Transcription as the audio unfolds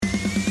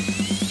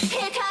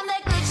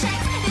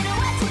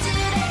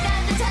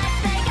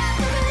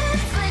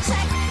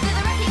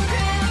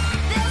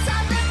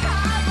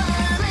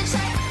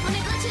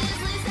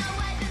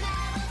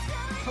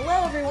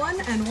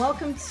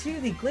welcome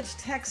to the Glitch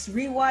Tech's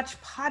Rewatch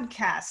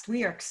podcast.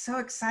 We are so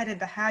excited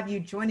to have you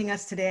joining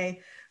us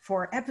today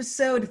for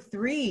episode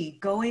 3,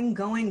 Going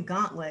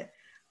Gauntlet.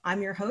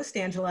 I'm your host,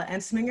 Angela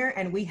Ensminger,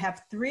 and we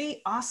have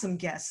 3 awesome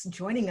guests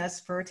joining us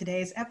for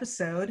today's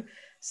episode.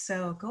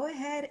 So go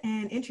ahead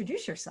and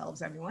introduce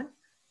yourselves, everyone.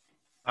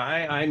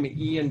 Hi, I'm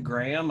Ian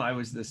Graham. I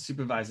was the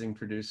supervising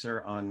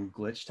producer on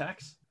Glitch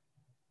Techs.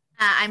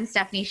 I'm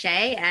Stephanie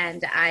Shea,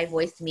 and I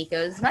voiced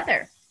Miko's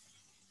mother.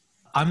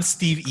 I'm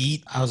Steve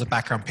Eat. I was a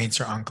background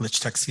painter on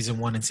Glitch Tech Season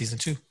 1 and Season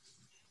 2.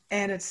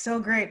 And it's so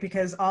great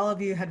because all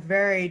of you had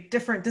very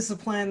different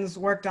disciplines,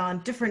 worked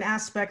on different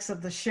aspects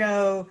of the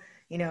show,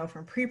 you know,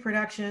 from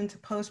pre-production to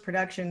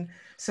post-production.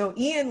 So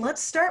Ian,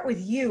 let's start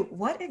with you.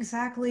 What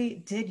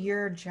exactly did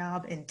your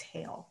job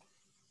entail?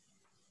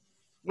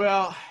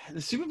 Well,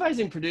 the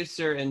supervising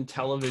producer in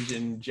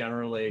television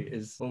generally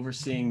is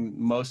overseeing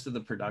most of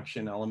the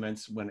production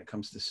elements when it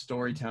comes to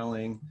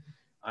storytelling.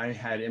 I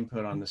had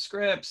input on the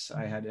scripts.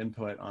 I had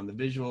input on the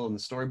visual and the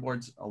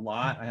storyboards a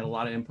lot. I had a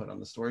lot of input on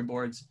the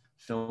storyboards,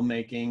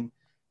 filmmaking,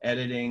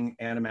 editing,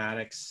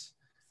 animatics,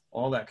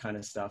 all that kind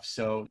of stuff.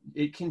 So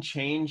it can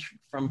change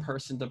from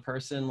person to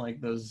person. Like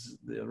the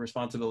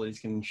responsibilities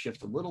can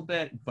shift a little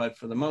bit, but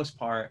for the most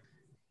part,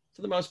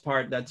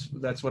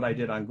 that's what I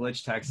did on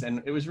Glitch Techs.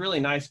 And it was really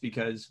nice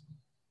because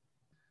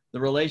the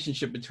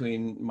relationship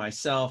between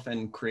myself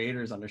and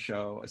creators on the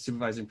show, a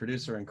supervising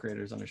producer and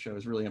creators on the show,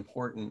 is really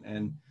important.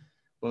 And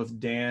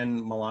both Dan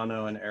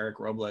Milano and Eric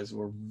Robles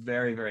were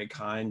very, very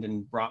kind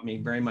and brought me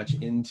very much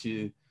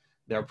into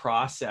their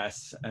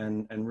process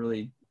and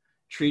really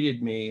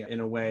treated me in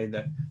a way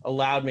that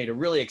allowed me to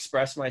really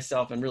express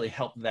myself and really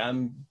help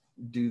them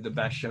do the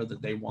best show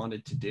that they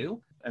wanted to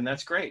do. And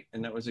that's great.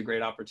 And that was a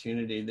great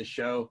opportunity. The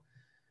show,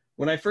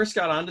 when I first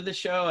got onto the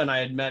show and I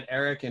had met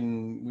Eric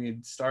and we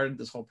had started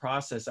this whole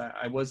process,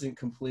 I wasn't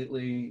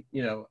completely,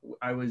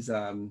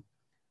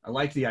 I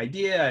liked the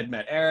idea. I'd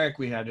met Eric.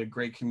 We had a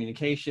great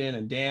communication,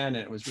 and Dan, and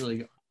it was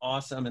really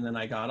awesome. And then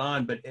I got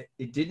on, but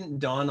it didn't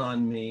dawn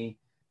on me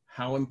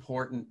how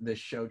important this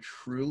show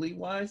truly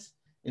was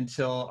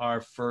until our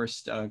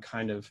first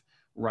kind of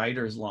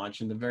writer's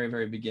launch. In the very,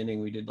 very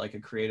beginning, we did like a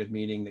creative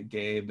meeting that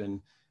Gabe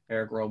and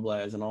Eric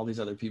Robles and all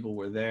these other people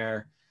were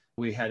there.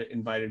 We had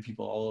invited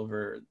people all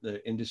over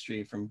the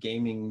industry from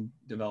gaming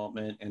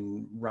development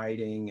and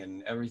writing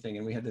and everything.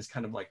 And we had this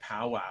kind of like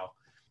powwow.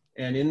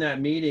 And in that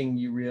meeting,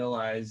 you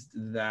realized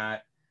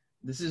that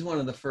this is one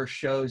of the first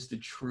shows to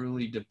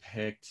truly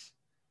depict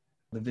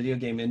the video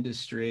game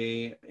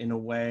industry in a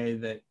way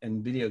that,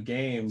 and video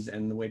games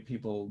and the way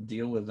people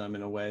deal with them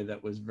in a way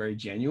that was very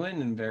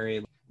genuine and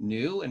very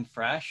new and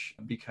fresh,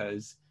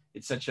 because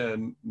it's such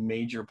a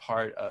major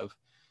part of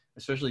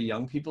especially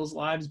young people's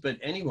lives, but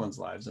anyone's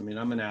lives. I mean,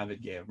 I'm an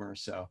avid gamer,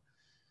 so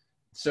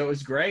it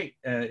was great.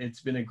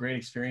 It's been a great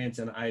experience,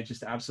 and I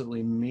just absolutely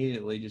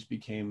immediately just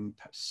became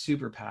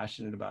super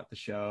passionate about the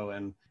show,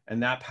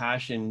 and that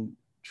passion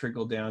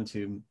trickled down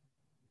to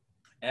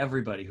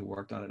everybody who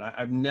worked on it.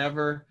 I've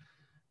never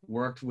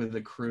worked with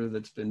a crew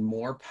that's been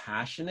more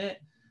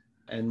passionate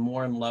and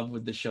more in love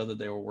with the show that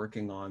they were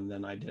working on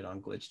than I did on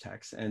Glitch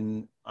Techs.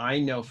 And I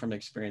know from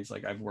experience,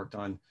 like I've worked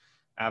on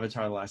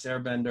Avatar: The Last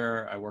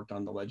Airbender, I worked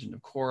on The Legend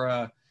of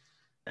Korra,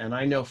 and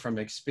I know from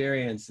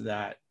experience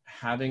that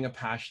having a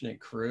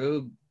passionate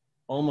crew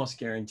almost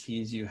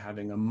guarantees you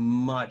having a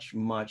much,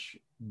 much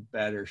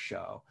better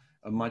show,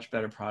 a much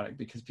better product,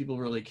 because people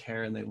really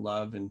care and they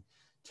love and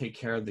take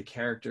care of the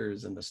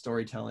characters and the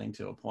storytelling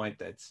to a point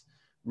that's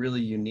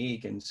really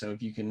unique. And so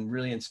if you can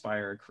really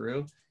inspire a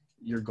crew,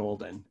 you're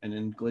golden. And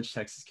in Glitch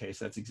Tech's case,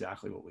 that's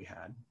exactly what we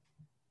had.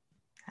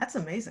 That's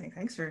amazing.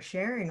 Thanks for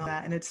sharing all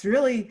that. And it's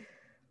really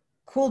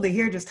cool to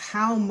hear just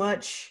how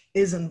much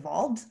is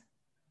involved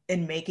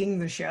in making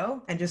the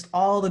show and just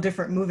all the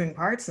different moving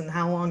parts and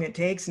how long it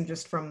takes, and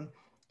just from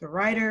the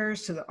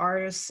writers to the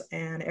artists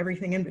and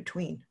everything in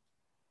between.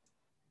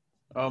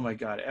 Oh my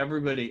God,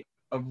 everybody,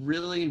 a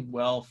really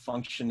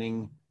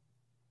well-functioning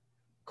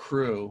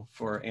crew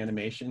for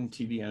animation,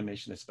 TV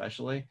animation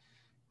especially,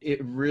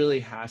 it really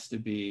has to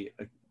be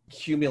a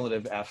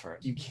cumulative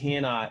effort.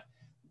 You're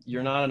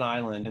not an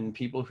island, and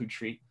people who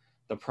treat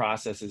the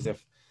process as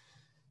if,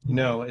 you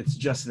know, it's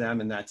just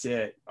them and that's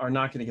it, are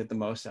not going to get the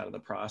most out of the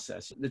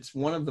process. It's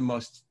one of the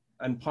most,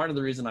 and part of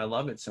the reason I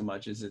love it so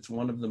much is it's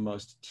one of the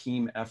most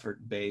team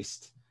effort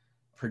based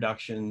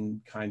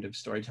production kind of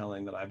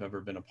storytelling that I've ever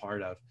been a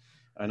part of.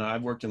 And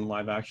I've worked in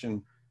live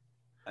action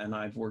and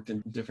I've worked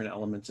in different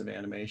elements of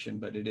animation,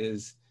 but it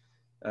is,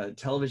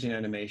 television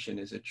animation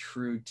is a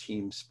true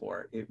team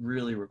sport. It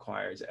really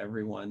requires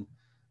everyone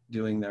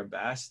doing their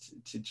best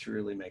to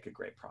truly make a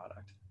great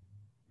product.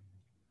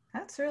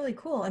 That's really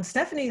cool. And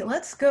Stephanie,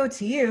 let's go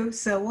to you.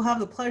 So we'll have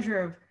the pleasure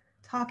of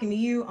talking to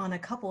you on a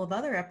couple of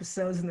other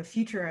episodes in the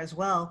future as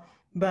well.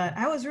 But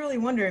I was really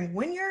wondering,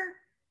 when you're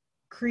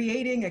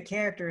creating a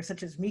character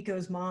such as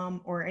Miko's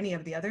mom or any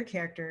of the other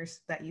characters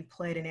that you've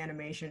played in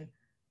animation,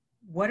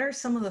 what are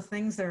some of the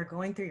things that are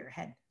going through your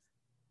head?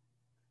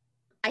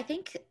 I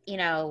think, you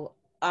know,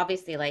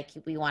 obviously, like,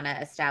 we want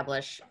to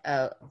establish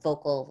a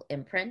vocal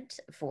imprint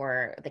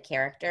for the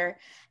character,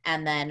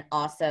 and then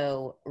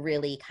also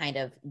really kind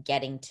of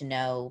getting to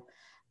know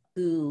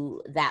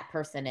who that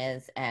person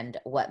is and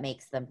what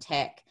makes them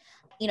tick.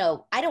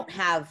 I don't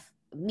have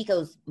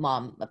Miko's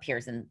mom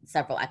appears in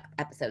several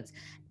episodes,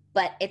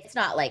 but it's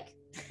not like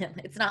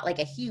it's not like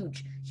a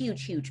huge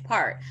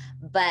part.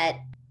 But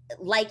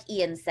like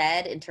Ian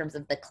said, in terms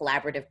of the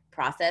collaborative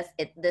process,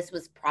 this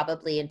was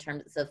probably, in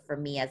terms of, for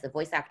me as a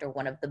voice actor,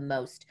 one of the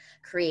most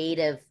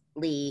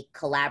creatively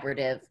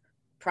collaborative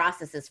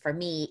processes for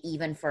me,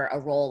 even for a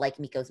role like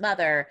Miko's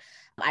mother.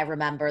 I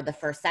remember the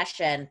first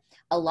session,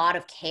 a lot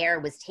of care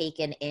was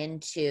taken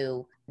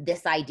into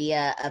this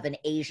idea of an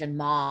Asian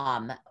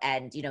mom.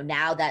 And,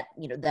 now that,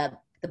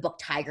 the book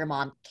Tiger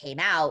Mom came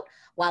out,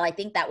 while I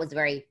think that was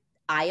very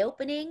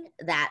eye-opening,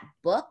 that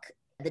book,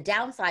 the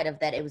downside of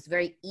that, it was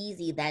very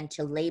easy then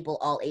to label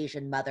all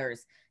Asian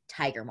mothers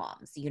tiger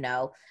moms,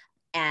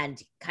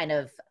 and kind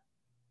of,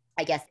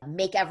 I guess,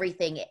 make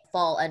everything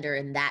fall under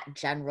in that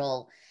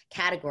general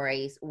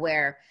categories,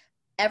 where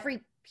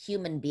every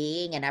human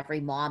being and every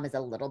mom is a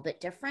little bit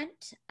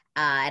different.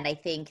 And I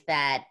think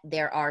that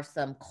there are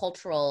some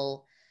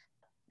cultural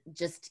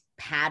just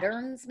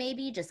patterns,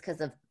 maybe just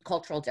because of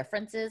cultural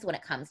differences when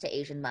it comes to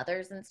Asian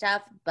mothers and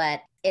stuff,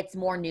 but it's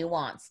more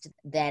nuanced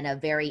than a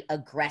very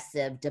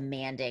aggressive,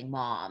 demanding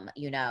mom,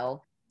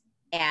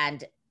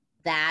 And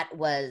that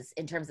was,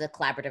 in terms of the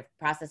collaborative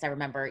process, I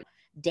remember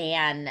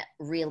Dan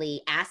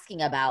really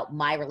asking about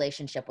my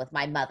relationship with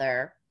my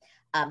mother,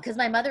 because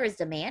my mother is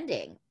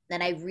demanding.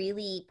 And I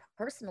really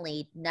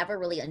personally never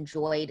really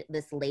enjoyed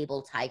this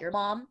label Tiger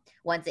Mom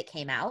once it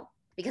came out,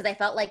 because I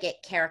felt like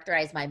it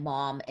characterized my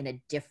mom in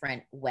a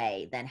different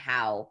way than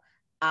how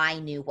I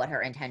knew what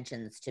her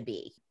intentions to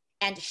be.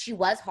 And she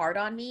was hard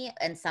on me.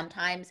 And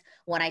sometimes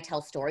when I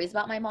tell stories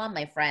about my mom,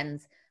 my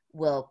friends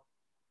will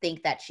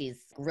think that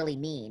she's really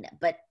mean,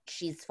 but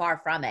she's far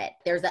from it.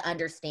 There's an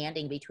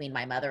understanding between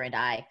my mother and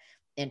I,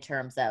 in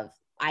terms of,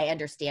 I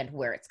understand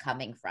where it's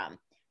coming from.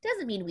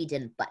 Doesn't mean we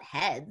didn't butt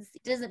heads.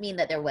 It doesn't mean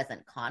that there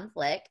wasn't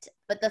conflict.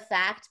 But the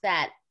fact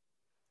that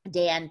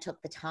Dan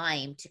took the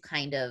time to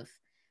kind of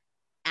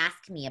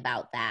ask me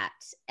about that,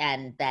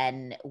 and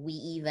then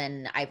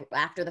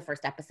after the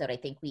first episode, I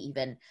think we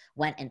even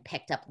went and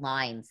picked up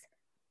lines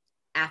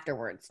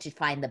afterwards to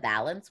find the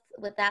balance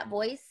with that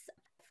voice.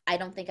 I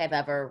don't think I've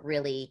ever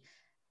really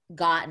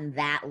gotten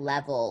that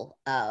level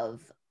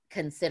of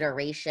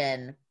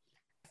consideration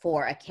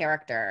for a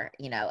character,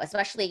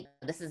 especially,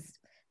 this is,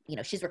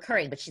 she's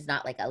recurring, but she's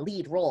not like a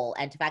lead role.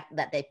 And the fact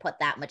that they put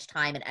that much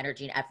time and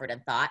energy and effort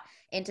and thought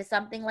into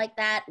something like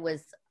that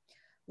was,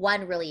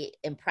 one, really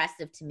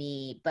impressive to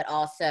me, but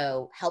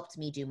also helped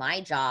me do my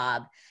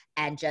job.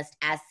 And just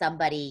as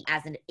somebody,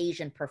 as an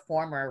Asian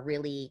performer,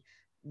 really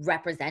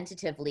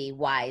representatively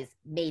wise,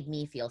 made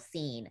me feel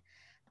seen.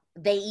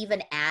 They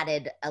even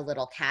added a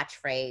little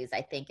catchphrase,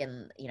 I think,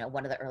 in,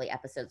 one of the early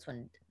episodes,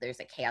 when there's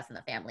a chaos in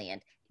the family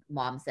and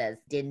mom says,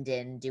 "Din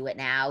din, do it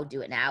now,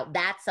 do it now."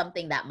 That's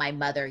something that my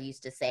mother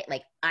used to say.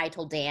 Like, I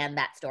told Dan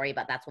that story,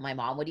 but that's what my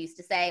mom would used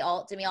to say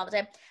to me all the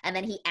time. And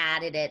then he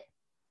added it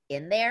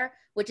in there,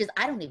 which is,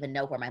 I don't even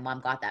know where my mom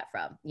got that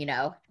from,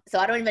 So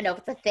I don't even know if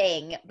it's a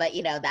thing, but,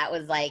 that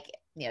was like,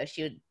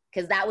 she would,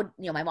 because that would,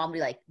 my mom would be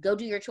like, "Go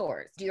do your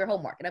chores, do your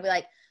homework." And I'd be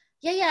like,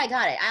 yeah, I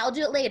got it, I'll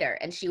do it later.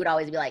 And she would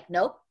always be like,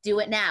 "Nope, do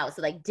it now."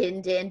 So like,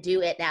 din,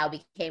 do it now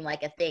became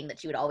like a thing that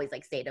she would always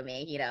like say to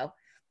me,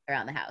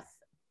 around the house.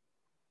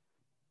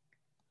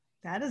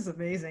 That is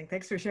amazing.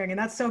 Thanks for sharing. And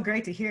that's so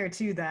great to hear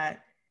too,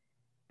 that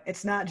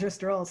it's not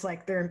just roles,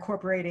 like they're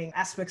incorporating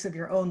aspects of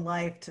your own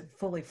life to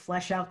fully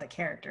flesh out the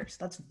characters.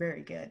 That's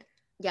very good.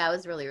 Yeah, it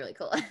was really, really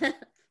cool.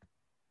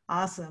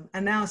 Awesome.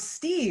 And now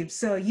Steve,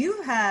 so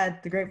you've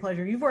had the great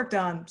pleasure, you've worked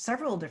on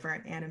several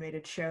different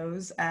animated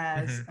shows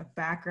as a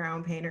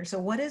background painter. So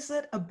what is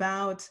it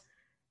about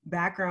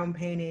background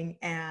painting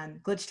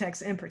and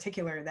Glitchtex in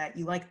particular that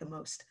you like the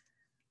most?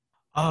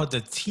 Oh,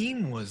 the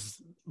team was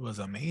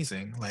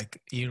amazing.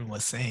 Like Ian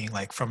was saying,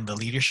 like from the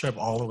leadership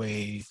all the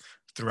way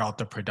throughout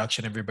the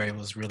production, everybody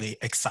was really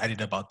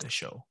excited about the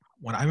show.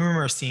 When I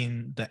remember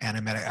seeing the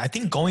animatic, I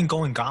think Going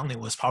Gauntlet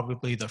was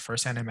probably the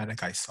first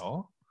animatic I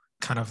saw,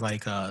 kind of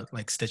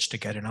like stitched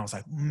together, and I was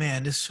like,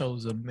 man, this show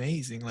is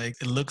amazing. Like,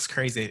 it looks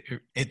crazy.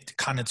 It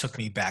kind of took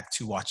me back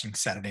to watching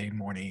Saturday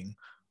morning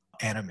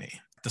anime,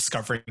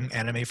 discovering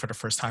anime for the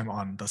first time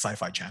on the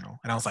Sci-Fi Channel,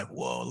 and I was like,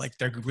 whoa, like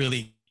they're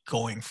really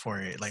going for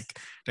it. Like,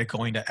 they're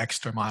going the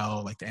extra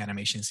mile. Like, the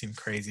animation seemed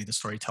crazy, the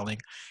storytelling.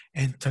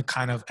 And to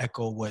kind of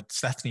echo what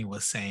Stephanie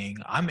was saying,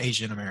 I'm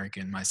Asian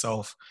American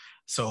myself,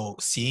 so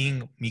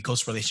seeing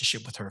Miko's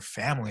relationship with her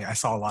family, I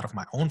saw a lot of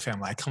my own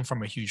family. I come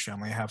from a huge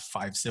family. I have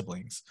 5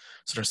 siblings,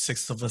 so there's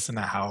 6 of us in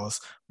the house.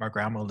 My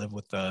grandma lived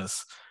with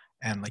us,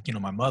 and like,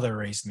 my mother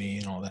raised me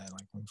and all that.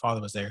 Like, my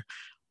father was there,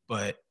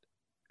 but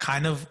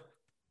kind of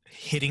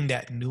hitting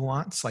that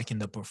nuance, like in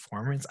the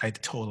performance, I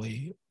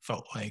totally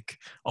felt like,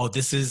 oh,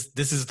 this is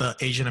the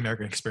Asian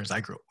American experience I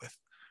grew up with.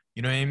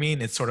 You know what I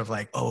mean? It's sort of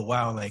like, oh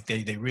wow, like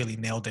they really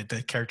nailed it.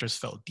 The characters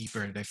felt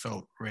deeper, they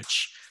felt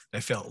rich,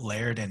 they felt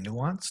layered and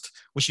nuanced,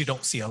 which you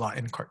don't see a lot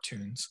in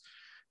cartoons.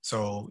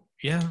 So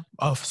yeah.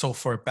 Oh, so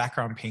for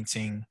background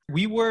painting,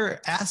 we were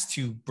asked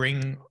to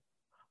bring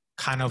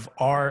kind of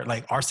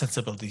our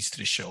sensibilities to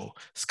the show.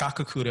 Scott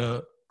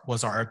Kakuda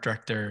was our art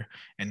director,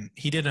 and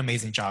he did an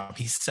amazing job.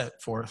 He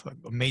set forth like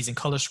amazing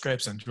color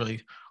scripts and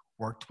really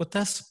worked with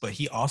us, but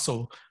he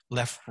also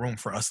left room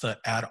for us to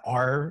add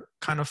our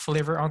kind of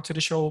flavor onto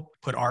the show,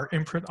 put our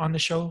imprint on the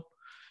show.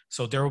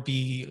 So there will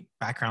be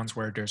backgrounds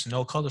where there's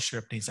no color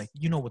script. And he's like,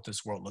 you know what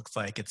this world looks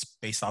like. It's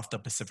based off the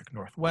Pacific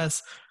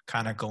Northwest,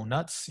 kind of go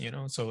nuts, you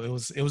know? So it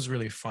was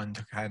really fun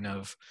to kind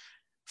of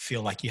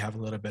feel like you have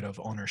a little bit of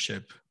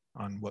ownership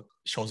on what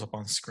shows up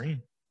on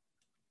screen.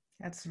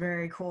 That's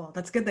very cool.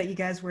 That's good that you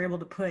guys were able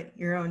to put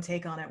your own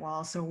take on it while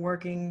also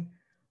working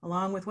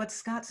along with what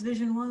Scott's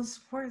vision was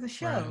for the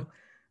show. Right.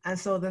 And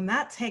so then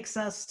that takes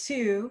us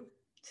to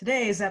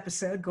today's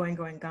episode, Going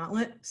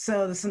Gauntlet.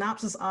 So the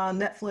synopsis on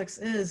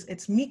Netflix is,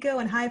 it's Miko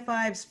and High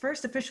Five's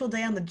first official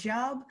day on the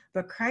job,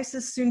 but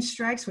crisis soon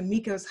strikes when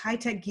Miko's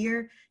high-tech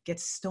gear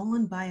gets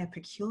stolen by a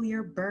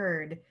peculiar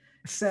bird.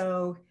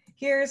 So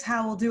here's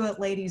how we'll do it,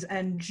 ladies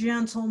and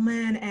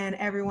gentlemen, and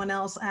everyone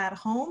else at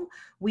home.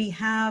 We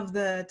have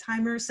the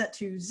timer set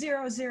to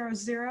 000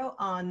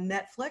 on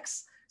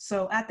Netflix.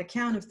 So at the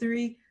count of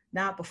 3,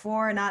 not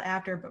before, not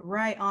after, but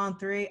right on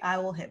 3, I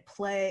will hit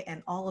play,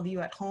 and all of you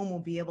at home will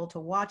be able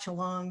to watch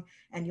along,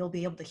 and you'll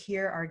be able to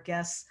hear our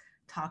guests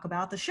talk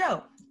about the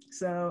show.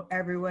 So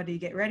everybody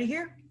get ready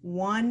here.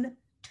 1,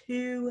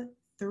 2,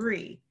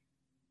 3.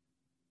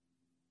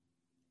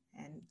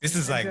 And this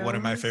is like one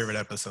of my favorite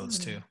episodes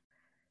too.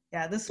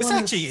 Yeah, this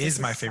actually is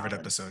my favorite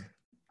episode.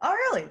 Oh,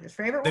 really? Your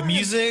favorite one?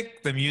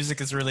 The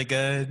music is really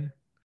good.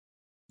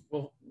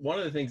 Well, one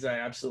of the things I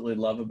absolutely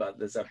love about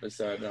this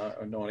episode, I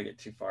don't want to get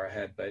too far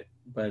ahead, but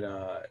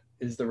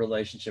is the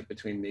relationship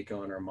between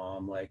Miko and her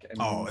mom. Like,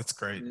 I mean, it's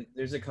great.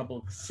 There's a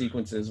couple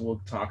sequences,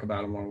 we'll talk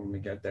about them when we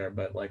get there,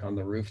 but like on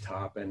the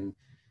rooftop and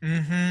what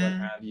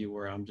have you,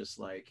 where I'm just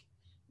like,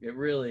 it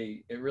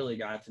really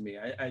got to me.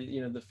 I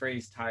you know, the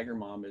phrase tiger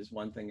mom is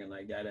one thing and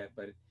I get it,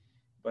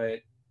 but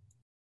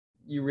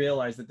you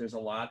realize that there's a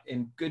lot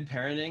in good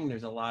parenting.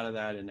 There's a lot of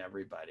that in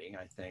everybody,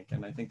 I think.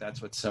 And I think that's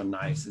what's so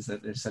nice, is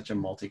that there's such a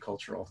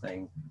multicultural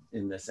thing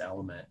in this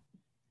element.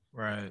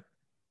 Right.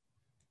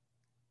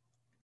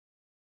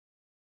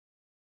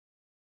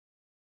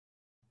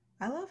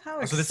 I love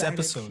how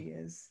excited she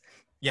is.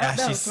 Yeah,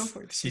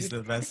 she's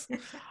the best.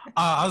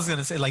 I was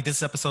gonna say, like,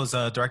 this episode's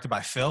directed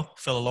by Phil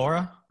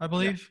Alora, I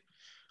believe.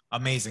 Yeah.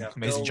 Amazing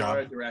Phil job.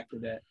 Alora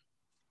directed it.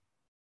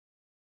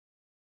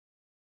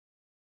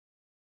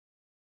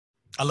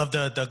 I love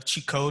the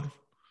cheat code.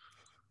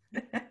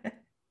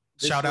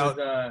 Shout out.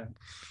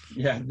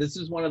 This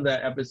is one of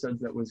the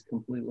episodes that was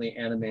completely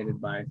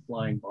animated by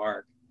Flying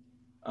Bark.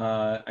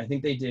 I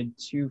think they did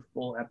 2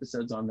 full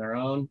episodes on their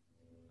own.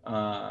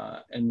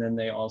 And then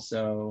they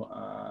also,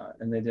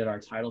 and they did our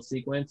title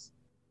sequence.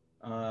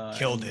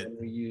 Killed it.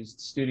 We used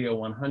Studio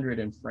 100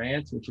 in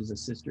France, which is a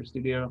sister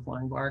studio to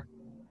Flying Bark,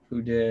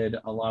 who did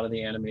a lot of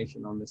the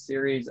animation on the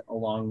series,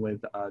 along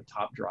with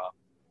Top Drop.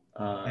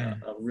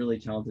 A really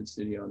talented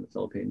studio in the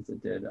Philippines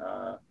that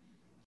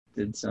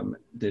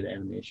did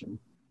animation.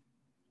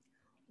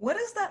 What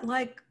is that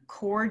like,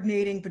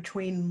 coordinating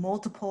between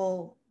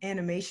multiple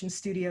animation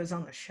studios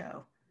on the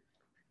show?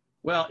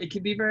 Well, it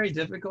can be very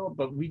difficult,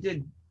 but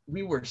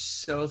we were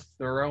so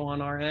thorough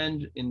on our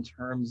end in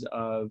terms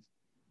of,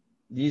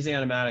 these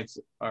animatics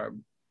are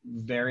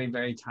very,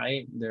 very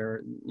tight.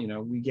 They're, you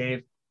know,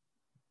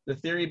 the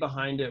theory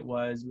behind it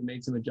was, we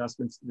made some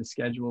adjustments to the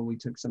schedule. We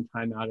took some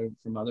time out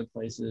from other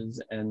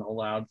places and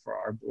allowed for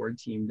our board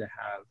team to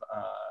have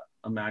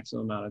a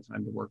maximum amount of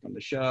time to work on the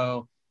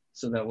show.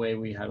 So that way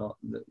we had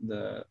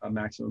a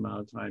maximum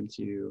amount of time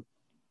to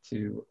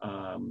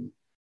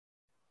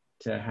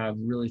have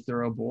really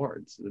thorough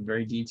boards,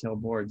 very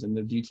detailed boards. And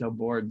the detailed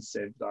boards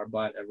saved our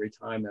butt every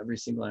time. Every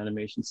single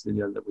animation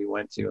studio that we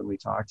went to and we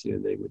talked to,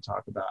 they would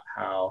talk about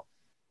how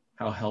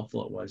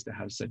helpful it was to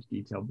have such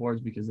detailed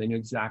boards, because they knew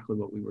exactly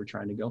what we were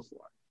trying to go for.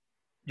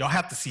 Y'all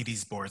have to see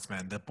these boards,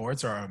 man. The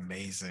boards are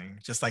amazing.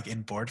 Just like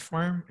in board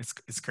form,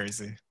 it's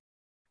crazy.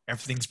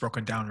 Everything's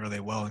broken down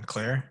really well and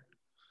clear.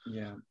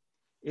 Yeah.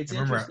 It's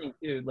interesting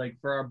too, like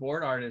for our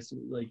board artists,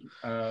 like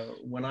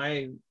when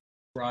I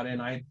brought in,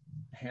 I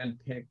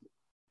handpicked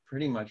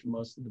pretty much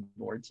most of the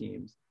board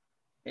teams.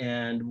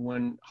 And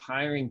when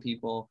hiring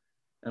people,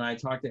 and I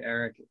talked to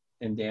Eric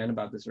and Dan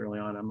about this early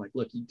on, I'm like,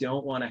 look, you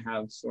don't want to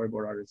have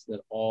storyboard artists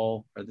that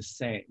all are the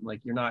same. Like,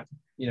 you're not,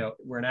 you know,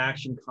 we're an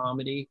action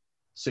comedy,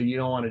 so you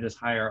don't want to just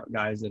hire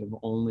guys that have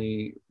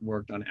only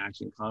worked on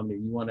action comedy.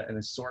 You want an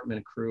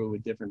assortment crew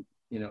with different,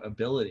 you know,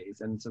 abilities,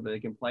 and so that they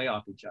can play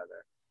off each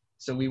other.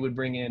 So we would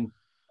bring in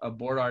a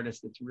board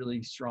artist that's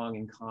really strong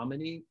in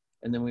comedy,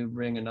 and then we would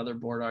bring another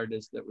board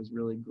artist that was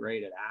really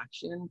great at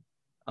action.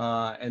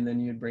 And then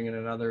you'd bring in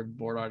another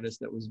board artist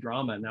that was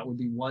drama, and that would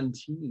be one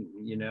team,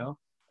 you know?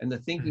 And the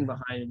thinking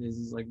behind it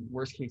is like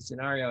worst case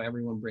scenario,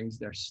 everyone brings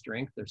their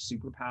strength, their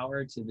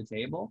superpower to the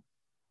table.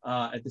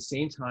 At the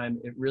same time,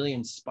 it really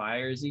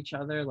inspires each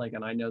other. Like,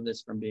 and I know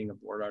this from being a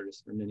board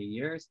artist for many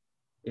years,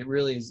 it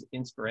really is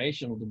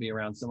inspirational to be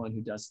around someone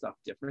who does stuff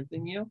different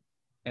than you.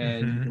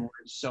 And you can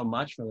learn so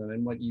much from them.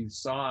 And what you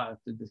saw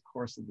through the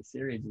course of the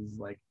series is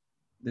like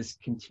this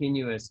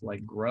continuous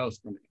like growth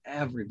from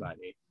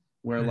everybody,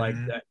 where like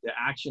the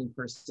action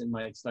person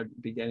might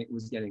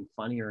was getting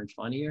funnier and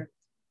funnier,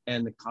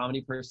 and the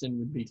comedy person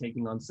would be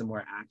taking on some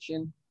more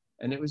action.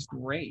 And it was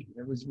great.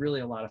 It was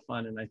really a lot of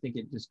fun. And I think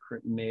it just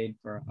made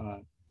for,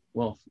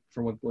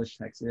 for what Glitch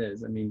Techs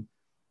is. I mean,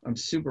 I'm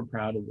super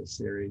proud of this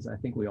series. I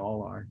think we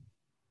all are.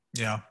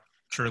 Yeah,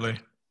 truly.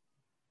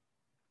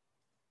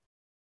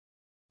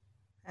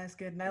 That's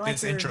good. And I like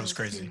this intro's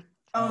crazy. Too.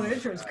 Oh, the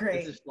intro's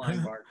great. This is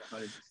Flying Bark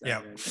 100%.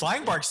 Yeah,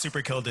 Flying Bark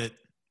super killed it.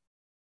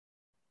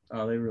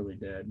 Oh, they really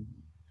did.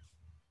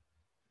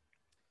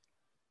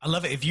 I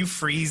love it. If you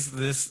freeze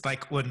this,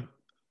 like when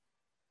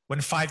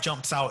 5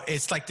 jumps out,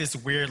 it's like this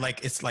weird,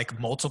 like it's like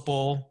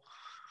multiple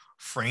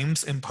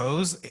frames in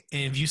pose.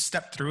 And if you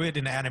step through it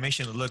in the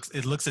animation,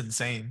 it looks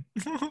insane.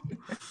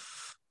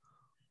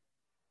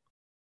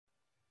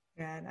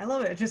 Yeah, I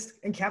love it. It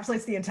just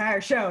encapsulates the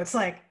entire show. It's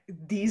like,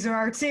 these are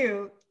our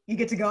two. You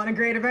get to go on a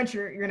great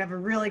adventure. You're gonna have a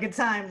really good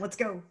time. Let's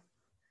go.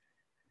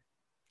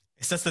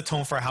 It sets the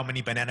tone for how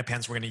many banana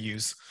pans we're gonna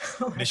use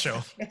in the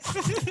show.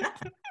 Yes.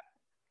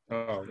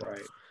 Oh, right.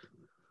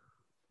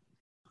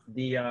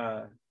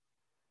 The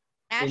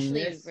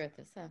Ashley wrote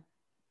this, huh?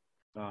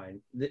 Fine.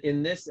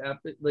 In this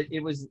episode, like it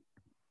was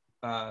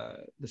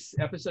this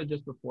episode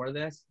just before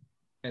this,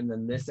 and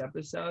then this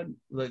episode.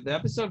 The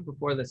episode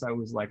before this, I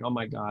was like, oh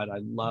my god, I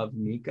love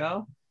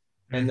Miko.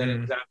 And then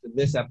it was after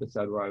this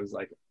episode where I was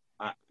like,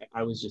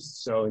 I was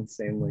just so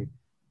insanely,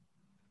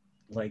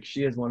 like,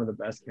 she is one of the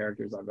best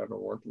characters I've ever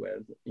worked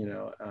with, you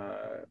know,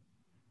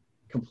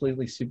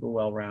 completely super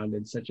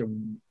well-rounded, such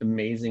an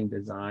amazing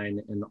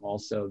design, and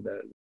also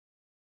the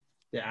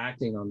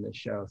acting on this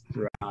show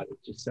throughout is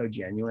just so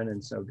genuine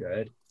and so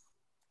good.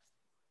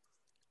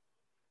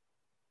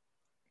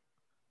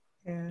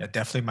 Yeah,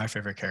 definitely my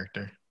favorite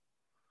character.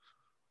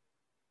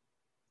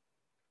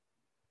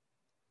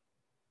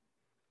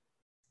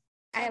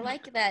 I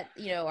like that,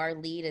 you know, our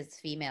lead is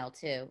female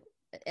too,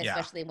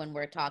 especially when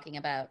we're talking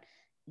about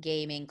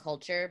gaming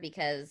culture,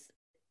 because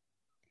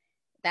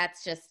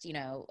that's just, you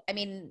know, I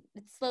mean,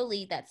 it's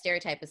slowly, that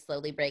stereotype is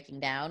slowly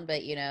breaking down,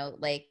 but, you know,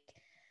 like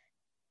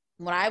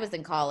when I was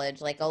in college,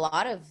 like a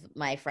lot of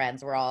my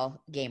friends were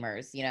all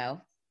gamers, you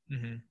know,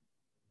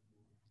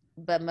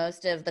 but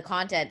most of the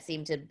content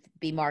seemed to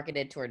be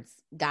marketed towards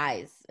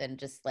guys, and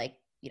just like,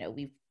 you know,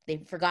 they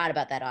forgot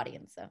about that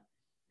audience. So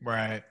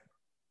right.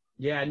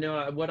 Yeah,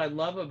 no, what I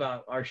love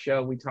about our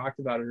show, we talked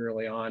about it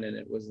early on, and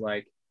it was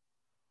like,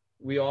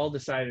 we all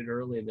decided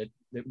early that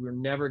we're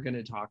never going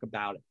to talk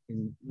about it.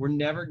 And we're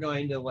never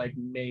going to like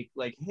make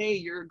like, hey,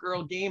 you're a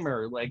girl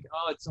gamer. Like,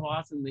 oh, it's so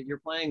awesome that you're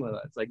playing with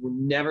us. Like, we're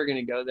never going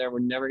to go there. We're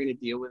never going to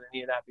deal with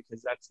any of that,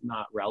 because that's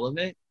not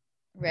relevant.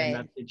 Right.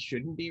 And it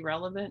shouldn't be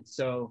relevant.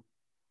 So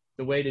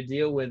the way to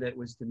deal with it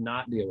was to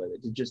not deal with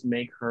it, to just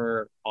make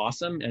her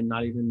awesome and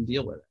not even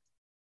deal with it.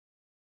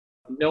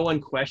 No one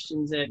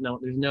questions it. No,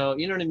 there's no,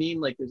 you know what I mean?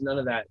 Like, there's none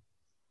of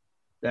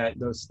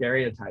those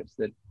stereotypes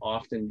that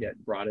often get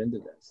brought into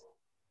this.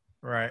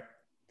 Right.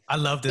 I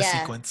love this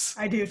sequence.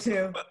 I do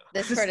too.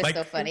 This part is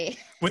so funny.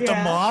 With the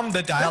mom,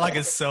 the dialogue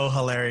is so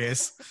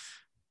hilarious.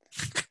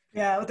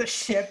 Yeah, with the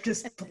ship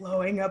just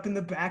blowing up in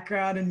the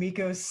background and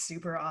Miko's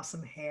super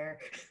awesome hair.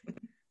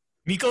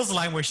 Miko's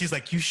line where she's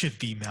like, you should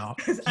be, Mal.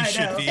 You I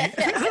should know. be.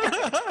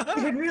 I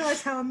didn't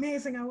realize how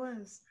amazing I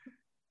was.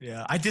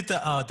 Yeah, I did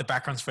the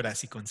backgrounds for that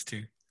sequence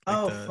too.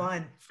 Like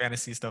fun.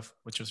 Fantasy stuff,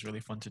 which was really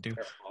fun to do.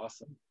 They're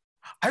awesome.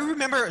 I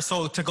remember,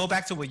 so to go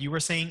back to what you were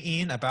saying,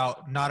 Ian,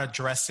 about not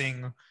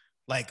addressing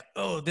like,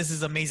 oh, this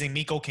is amazing,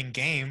 Miko can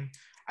game.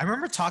 I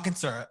remember talking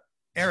to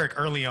Eric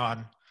early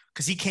on,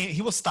 because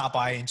he will stop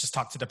by and just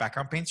talk to the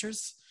background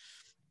painters.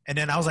 And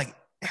then I was like,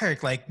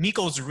 Eric, like,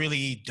 Miko's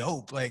really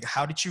dope. Like,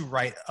 how did you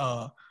write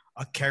a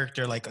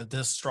character like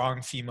this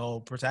strong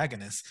female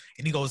protagonist?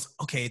 And he goes,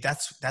 okay,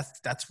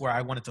 that's where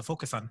I wanted to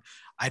focus on.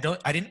 I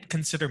didn't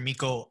consider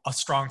Miko a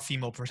strong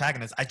female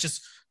protagonist. I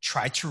just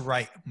tried to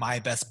write my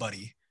best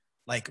buddy,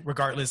 like,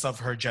 regardless of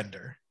her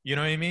gender. You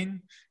know what I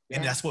mean? Yeah.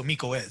 And that's what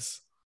Miko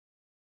is.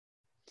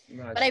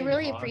 But I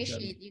really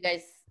appreciate you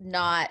guys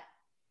not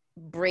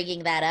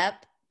bringing that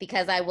up,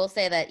 because I will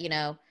say that, you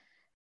know,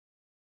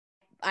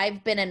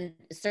 I've been in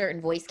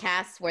certain voice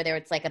casts where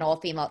it's like an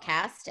all-female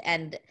cast,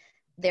 and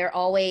they're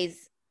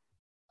always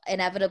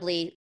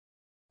inevitably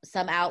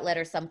some outlet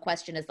or some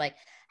question is like,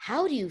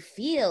 how do you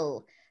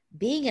feel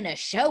being in a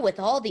show with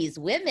all these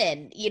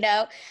women, you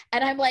know?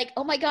 And I'm like,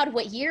 oh my God,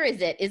 what year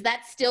is it? Is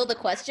that still the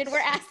question we're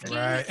asking?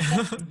 Right.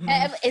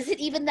 Is it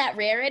even that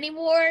rare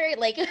anymore?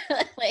 Like,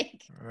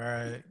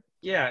 right.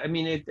 Yeah, I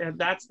mean,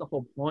 that's the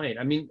whole point.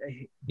 I mean,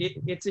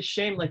 it's a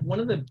shame. Like, one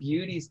of the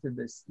beauties to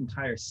this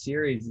entire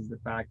series is the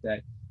fact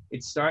that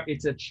it's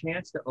a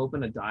chance to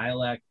open a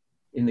dialect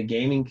in the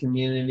gaming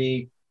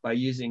community by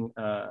using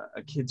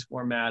a kids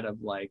format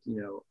of like,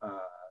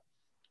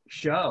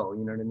 show,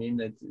 you know what I mean?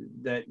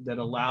 That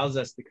allows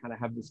us to kind of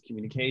have this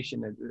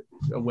communication,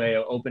 a way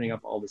of opening up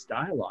all this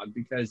dialogue.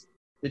 Because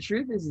the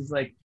truth is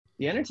like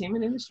the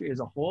entertainment industry as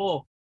a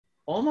whole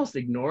almost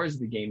ignores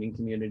the gaming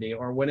community,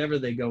 or whenever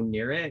they go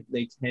near it,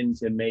 they tend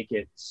to make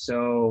it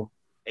so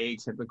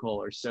atypical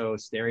or so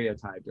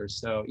stereotyped or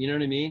so, you know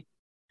what I mean?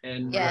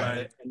 And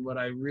Yeah. what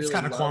I really It's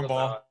kind of love cornball.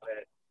 about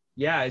it,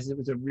 yeah, is it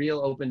was a real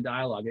open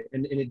dialogue,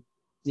 and it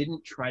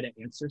didn't try to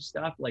answer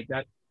stuff like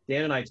that.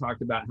 Dan and I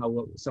talked about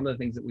how some of the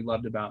things that we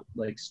loved about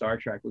like Star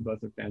Trek. We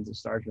both are fans of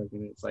Star Trek,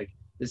 and it's like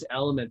this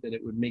element that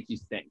it would make you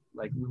think.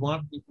 Like we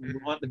want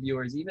the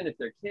viewers, even if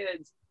they're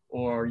kids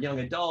or young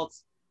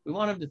adults, we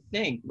want them to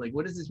think. Like,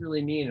 what does this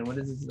really mean, and what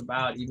is this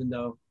about? Even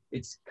though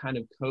it's kind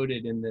of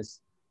coded in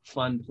this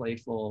fun,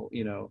 playful,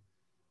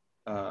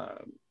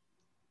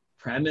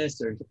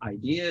 premise or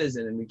ideas,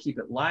 and then we keep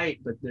it light.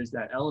 But there's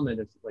that element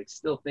of like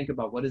still think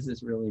about what does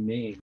this really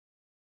mean.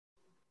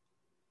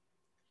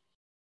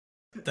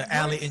 The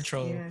alley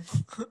intro. Yeah.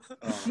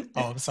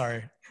 Oh, I'm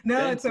sorry. No,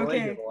 Ben it's Troy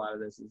okay. did a lot of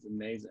this. Is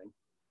amazing.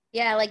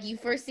 Yeah, like you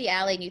first see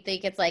Allie and you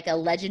think it's like a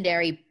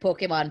legendary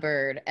Pokemon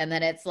bird, and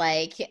then it's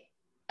like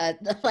a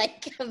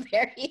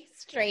very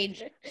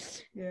strange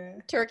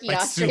turkey Like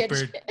ostrich.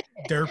 super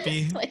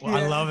derpy. Like, Well,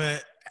 I love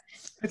it.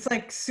 It's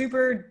like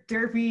super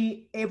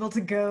derpy, able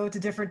to go to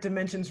different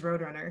dimensions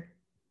Roadrunner.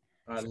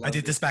 I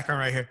did this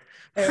background right here.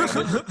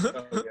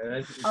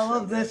 I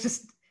love this.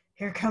 Just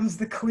here comes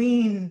the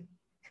queen.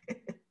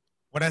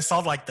 When I saw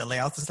like the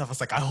layouts and stuff, I was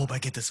like, I hope I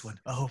get this one.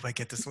 I hope I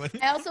get this one.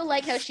 I also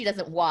like how she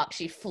doesn't walk;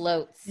 she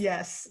floats.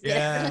 Yes.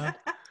 Yeah.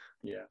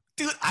 Yeah.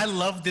 Dude, I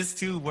love this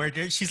too, where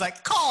she's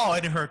like, call,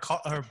 and her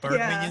bird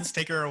minions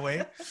take her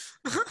away.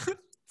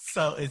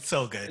 So it's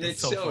so good. And it's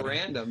so funny.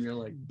 random. You're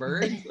like,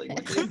 birds? Like,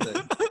 what is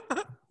this?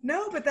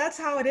 No, but that's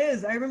how it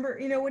is. I remember,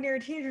 when you're a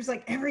teenager, it's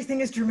like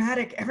everything is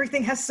dramatic.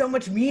 Everything has so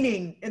much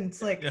meaning. And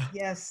it's like,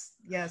 yes,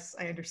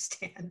 I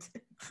understand.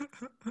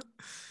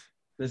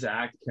 This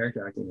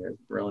character acting here is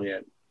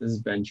brilliant. This is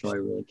Ben Troy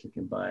really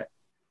kicking butt.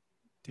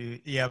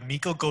 Dude, yeah,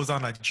 Miko goes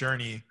on a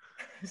journey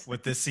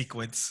with this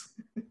sequence,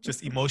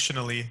 just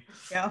emotionally.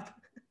 Yep.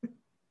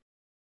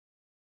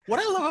 What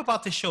I love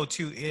about this show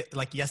too,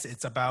 yes,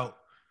 it's about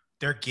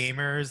they're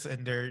gamers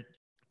and they're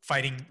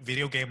fighting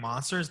video game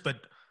monsters,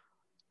 but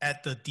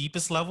at the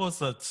deepest level,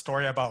 it's a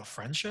story about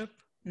friendship.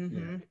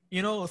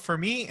 Mm-hmm. For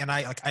me, and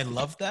I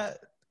love that.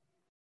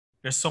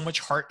 There's so much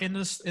heart in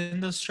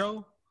this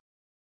show.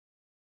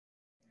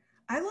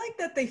 I like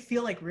that they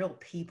feel like real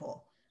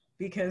people,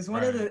 because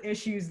one of the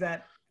issues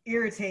that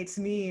irritates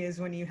me is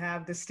when you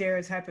have the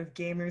stereotype of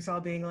gamers all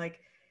being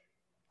like,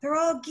 they're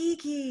all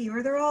geeky,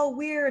 or they're all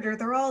weird, or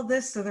they're all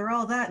this, or they're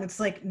all that. And it's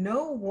like,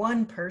 no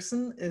one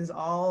person is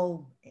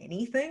all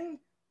anything.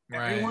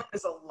 Right. Everyone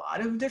has a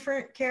lot of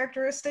different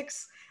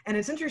characteristics. And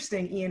it's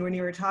interesting, Ian, when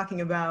you were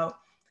talking about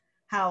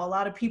how a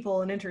lot of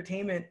people in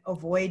entertainment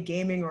avoid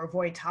gaming or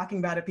avoid talking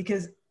about it,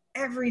 because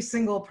every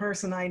single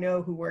person I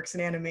know who works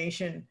in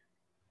animation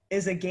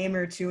is a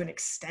gamer to an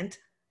extent.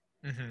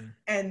 Mm-hmm.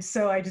 And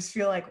so I just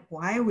feel like,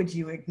 why would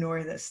you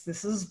ignore this?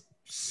 This is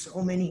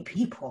so many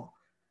people.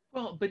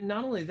 Well, but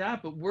not only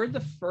that, but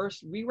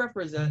we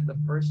represent the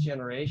first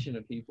generation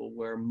of people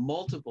where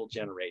multiple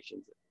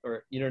generations,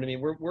 or, you know what I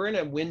mean? We're in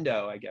a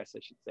window, I guess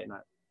I should say,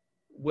 not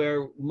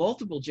where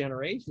multiple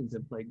generations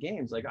have played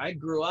games. Like I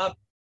grew up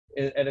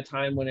at a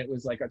time when it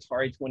was like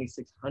Atari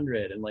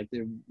 2600 and like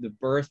the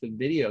birth of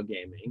video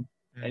gaming.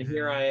 Mm-hmm. And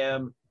here I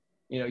am,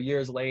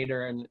 years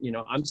later, and,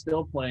 I'm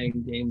still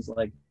playing games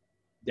like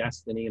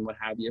Destiny and what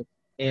have you.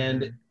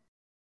 And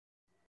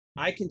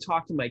I can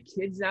talk to my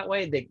kids that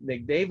way.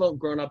 They've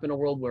grown up in a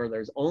world where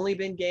there's only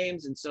been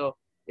games. And so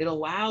it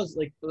allows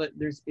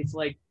it's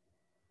like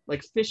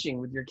fishing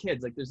with your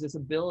kids. Like there's this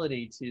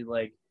ability to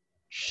like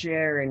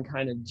share and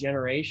kind of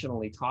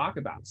generationally talk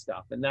about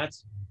stuff. And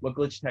that's what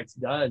Glitch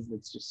Text does.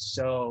 That's just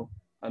so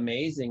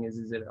amazing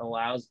is it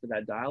allows for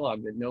that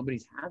dialogue that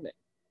nobody's having.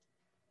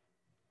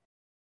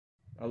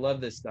 I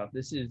love this stuff.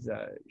 This is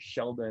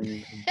Sheldon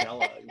and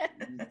Bella.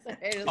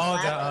 The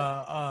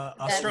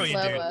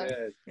Australian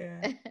dude.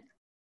 Yeah.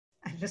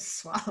 I just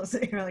swallows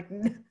it. You're like,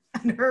 and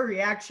her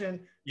reaction.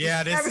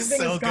 Yeah, this is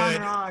so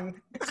good.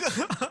 Wrong.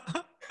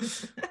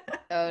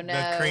 Oh no!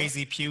 The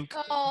crazy puke.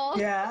 Oh.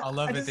 Yeah, I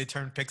love it. They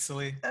turn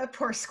pixely.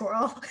 Poor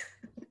squirrel.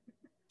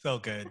 So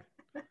good.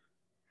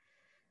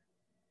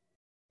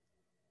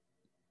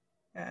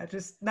 Yeah,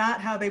 just not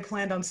how they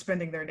planned on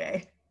spending their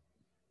day.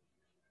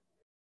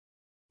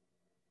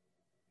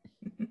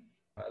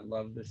 I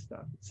love this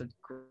stuff. It's such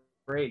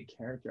great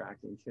character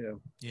acting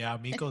too. Yeah,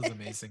 Miko's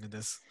amazing in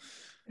this.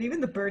 And even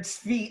the bird's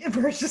feet. The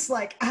bird's just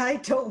like, I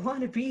don't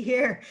want to be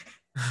here.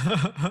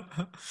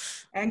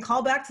 And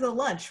call back to the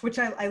lunch, which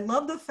I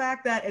love the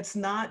fact that it's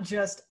not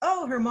just,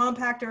 oh, her mom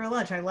packed her a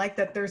lunch. I like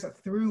that there's a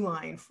through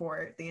line for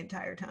it the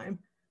entire time.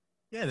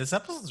 Yeah, this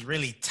episode's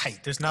really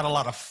tight. There's not a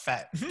lot of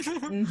fat.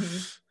 Mm-hmm.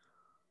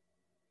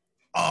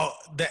 Oh,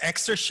 the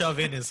extra shove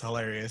in is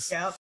hilarious.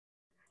 Yep.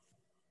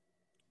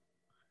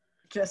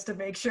 just to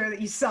make sure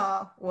that you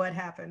saw what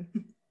happened.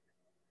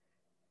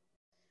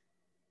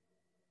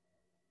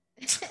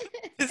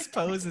 His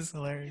pose is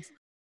hilarious.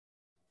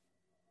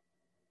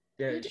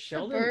 Yeah, Who did the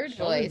Sheldon, bird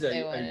Sheldon's voice I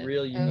a wanted?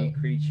 real unique Oh.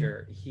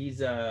 creature.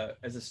 He's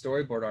as a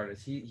storyboard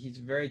artist, he's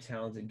a very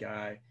talented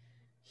guy.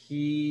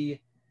 He's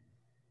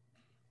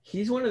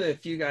one of the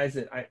few guys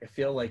that I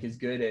feel like is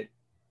good at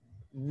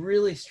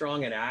really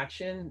strong at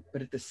action,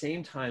 but at the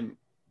same time,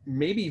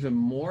 maybe even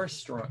more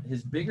strong.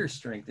 His bigger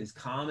strength is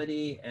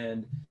comedy,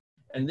 and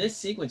this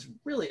sequence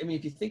really, I mean,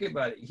 if you think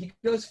about it, he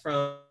goes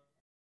from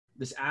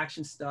this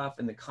action stuff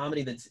and the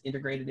comedy that's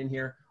integrated in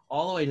here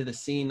all the way to the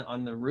scene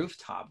on the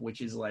rooftop, which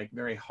is like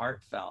very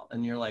heartfelt,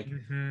 and you're like,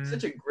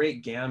 such a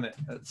great gamut,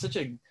 such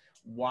a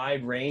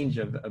wide range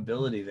of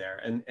ability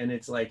there, and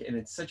it's like, and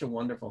it's such a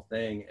wonderful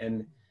thing.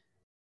 And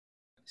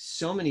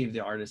so many of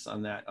the artists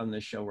on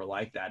this show were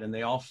like that, and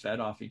they all fed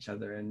off each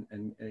other,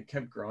 and it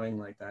kept growing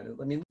like that.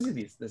 I mean, look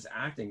at this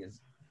acting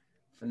is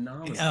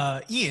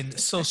phenomenal. Ian,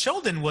 so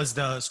Sheldon was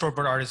the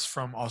storyboard artist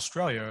from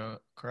Australia,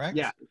 correct?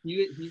 Yeah,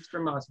 he's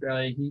from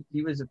Australia.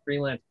 He was a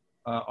freelance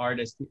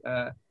artist.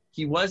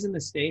 He was in the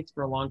States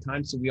for a long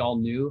time, so we all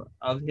knew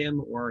of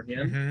him or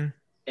him.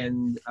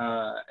 And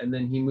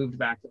then he moved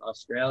back to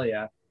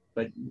Australia,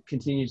 but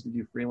continues to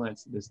do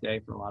freelance to this day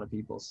for a lot of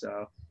people.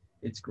 So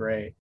it's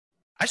great.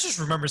 I just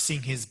remember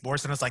seeing his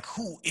boards and I was like,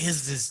 who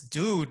is this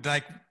dude?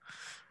 Like,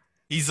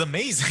 he's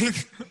amazing.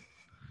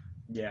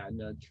 Yeah,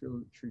 no,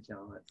 true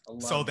talent.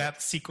 So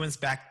that sequence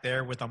back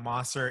there with the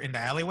monster in the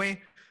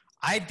alleyway,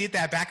 I did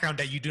that background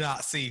that you do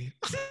not see.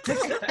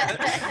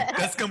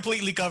 That's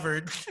completely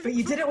covered. But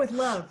you did it with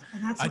love.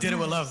 And that's I did it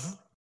with love.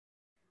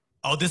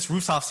 Oh, this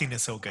rooftop scene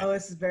is so good. Oh,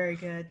 this is very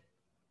good.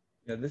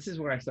 Yeah, this is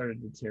where I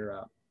started to tear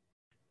up.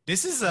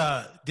 This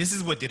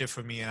is what did it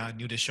for me, and I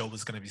knew the show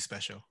was gonna be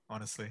special,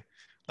 honestly.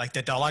 Like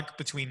the dialogue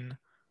between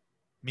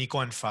Miko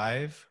and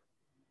Five.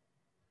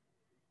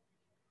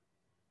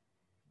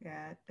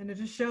 Yeah, and it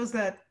just shows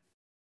that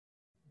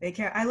they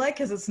care. I like,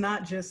 because it's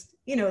not just,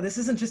 this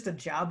isn't just a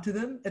job to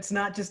them. It's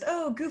not just,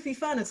 oh, goofy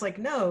fun. It's like,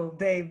 no,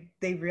 they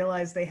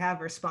realize they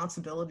have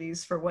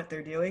responsibilities for what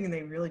they're doing, and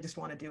they really just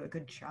want to do a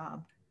good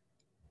job.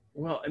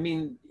 Well, I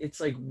mean, it's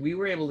like we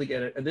were able to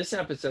get it. This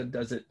episode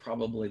does it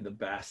probably the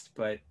best,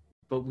 but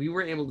we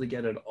were able to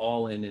get it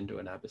all into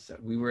an episode.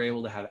 We were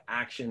able to have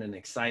action and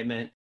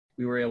excitement.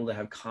 We were able to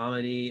have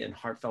comedy and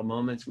heartfelt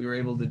moments. We were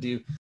able to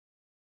do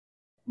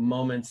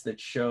moments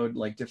that showed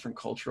like different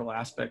cultural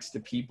aspects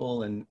to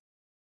people and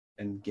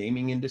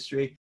gaming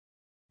industry.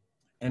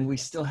 And we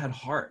still had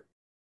heart.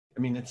 I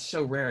mean, it's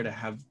so rare to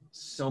have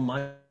so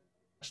much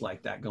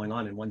like that going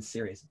on in one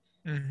series.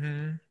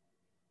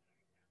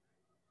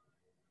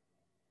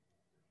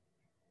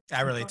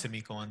 I relate to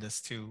Miko on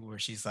this too, where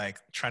she's like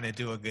trying to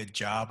do a good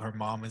job. Her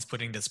mom is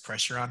putting this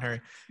pressure on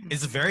her.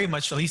 It's very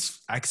much, at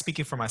least I'm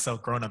speaking for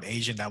myself, growing up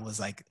Asian, that was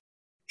like,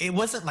 it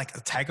wasn't like a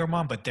tiger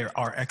mom, but there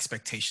are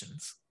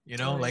expectations,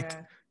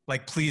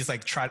 like please,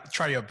 like try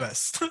your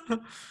best.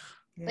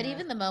 But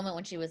even the moment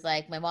when she was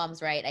like, my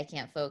mom's right, I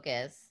can't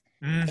focus.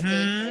 I think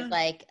it was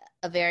like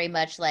a very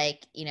much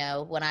like,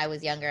 when I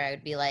was younger, I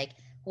would be like,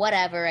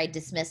 whatever, I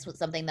dismiss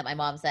something that my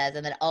mom says.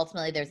 And then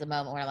ultimately there's a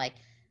moment where I'm like,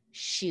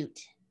 shoot,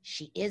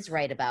 she is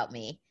right about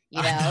me,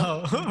 I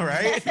know,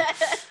 right?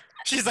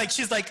 she's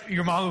like,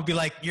 your mom would be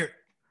like,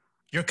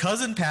 your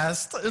cousin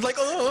passed. It's like,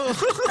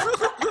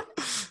 oh.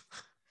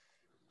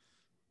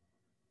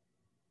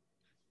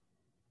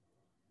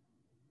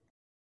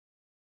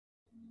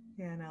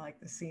 Yeah, and I like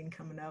the scene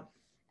coming up.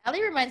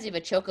 Ali reminds me of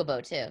a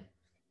chocobo too.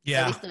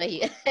 Yeah. At least the way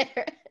he.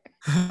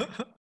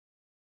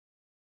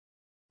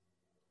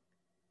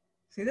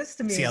 See, this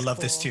to me. See, I love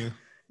cool. this too.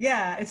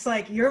 Yeah, it's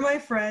like, you're my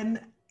friend.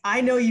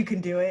 I know you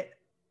can do it.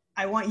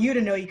 I want you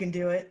to know you can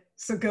do it.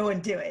 So go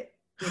and do it.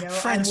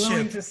 I'm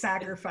willing to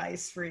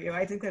sacrifice for you.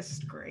 I think that's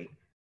just great.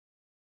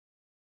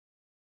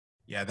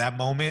 Yeah, that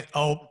moment.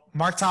 Oh,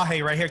 Mark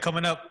Tahe right here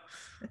coming up.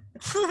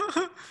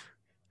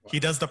 He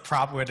does the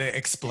prop with it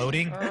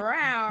exploding.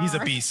 He's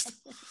a beast.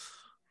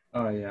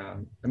 Oh yeah.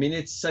 I mean,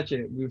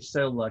 we're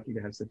so lucky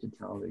to have such a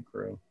talented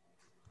crew.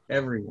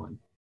 Everyone.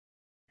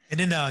 And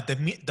then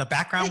the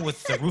background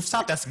with the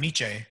rooftop, that's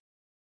Miche.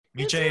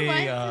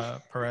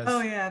 Perez.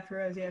 Oh yeah,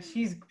 Perez. Yeah,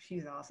 she's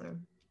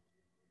awesome.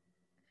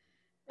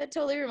 That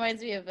totally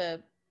reminds me of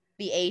the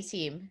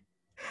A-Team.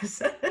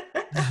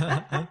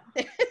 I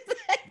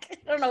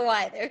don't know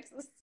why.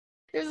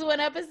 There's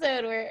one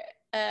episode where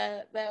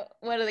that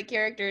one of the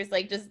characters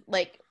just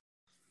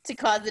to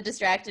cause a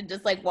distraction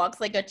just walks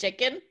like a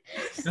chicken.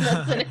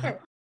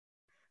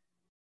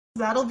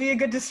 That'll be a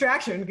good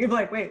distraction. You'd be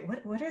like, wait,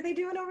 what are they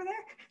doing over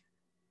there?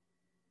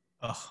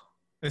 Oh,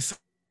 it's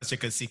such a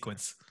good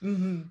sequence.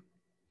 Mm-hmm.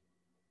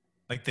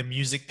 Like the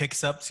music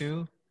picks up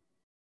too.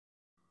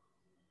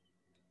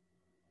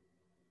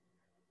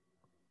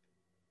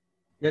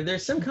 Yeah,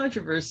 there's some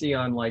controversy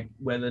on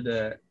whether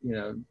to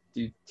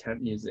do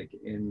temp music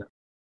in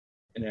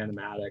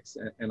animatics,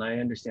 and I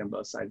understand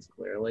both sides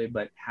clearly,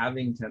 but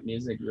having temp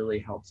music really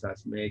helps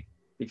us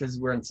because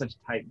we're on such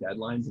tight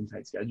deadlines and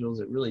tight schedules,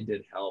 it really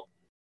did help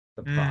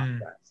the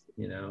process.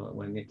 you know,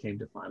 when it came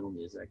to final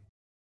music.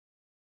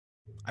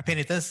 I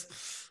painted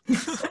this.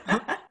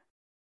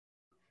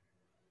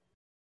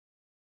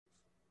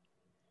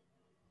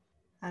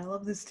 I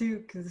love this too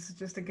because this is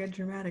just a good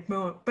dramatic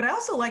moment. But I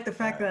also like the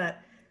fact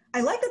that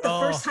the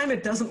first time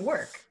it doesn't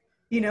work.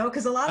 You know,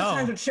 because a lot of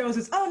times with shows,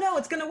 it's, oh no,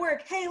 it's going to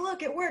work. Hey,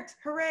 look, it worked.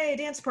 Hooray,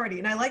 dance party.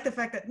 And I like the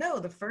fact that, no,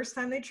 the first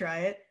time they try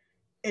it,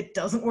 it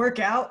doesn't work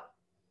out.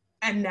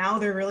 And now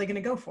they're really going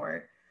to go for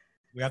it.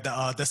 We have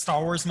the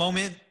Star Wars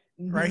moment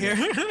right here.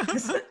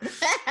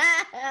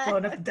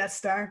 Blowing up the Death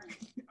Star.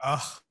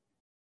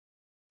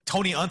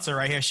 Tony Unser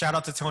right here. Shout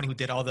out to Tony who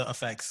did all the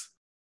effects.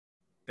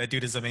 That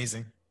dude is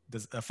amazing.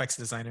 The effects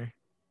designer.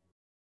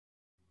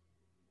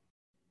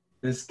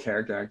 This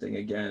character acting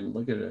again.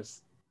 Look at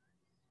this.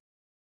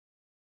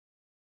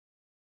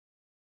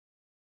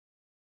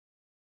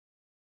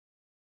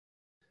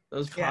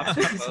 Those pop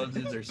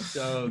poses are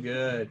so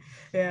good.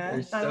 Yeah,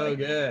 they're so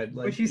good.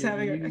 Like, when she's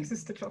having an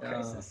existential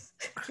crisis.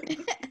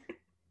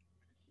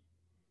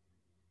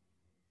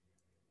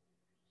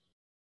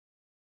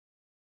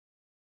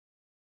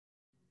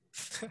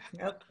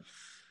 Yep.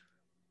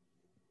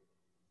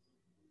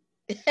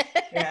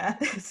 Yeah.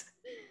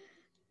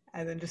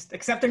 And then just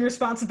accepting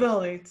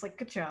responsibility. It's like,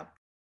 good job.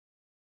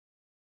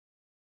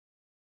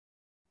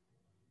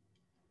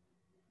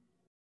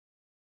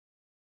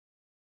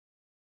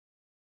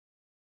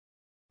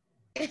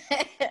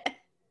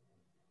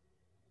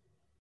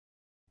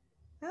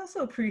 I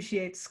also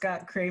appreciate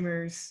Scott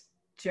Kramer's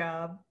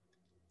job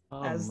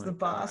as the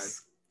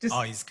boss.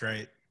 He's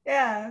great.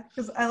 Yeah,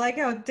 because I like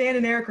how Dan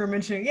and Eric were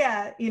mentioning,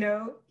 yeah, you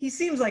know, he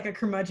seems like a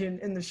curmudgeon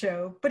in the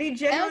show, but he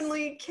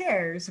genuinely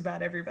cares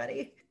about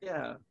everybody.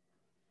 Yeah.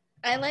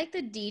 I like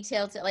the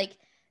detail to, like,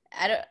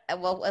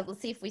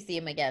 let's see if we see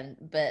him again,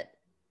 but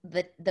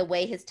the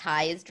way his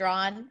tie is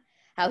drawn,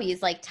 how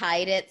he's like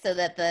tied it so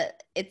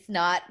that it's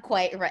not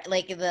quite right,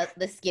 like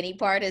the skinny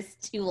part is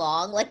too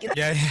long, like it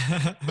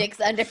sticks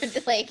under,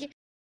 like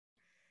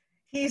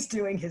he's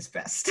doing his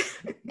best.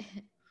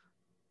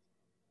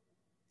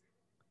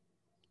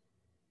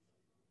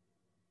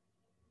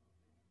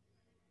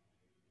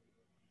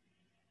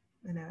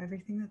 I know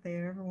everything that they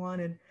ever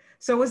wanted.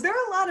 So was there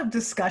a lot of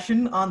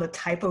discussion on the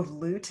type of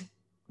loot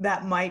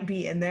that might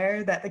be in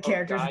there that the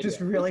characters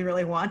just really,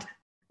 really want?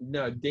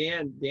 No,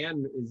 Dan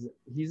is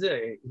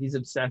he's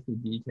obsessed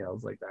with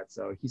details like that.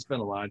 So he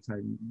spent a lot of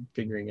time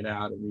figuring it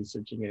out and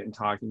researching it and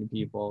talking to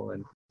people.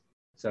 And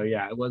so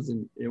yeah, it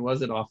wasn't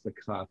off the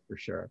cuff for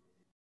sure.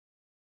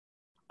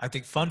 I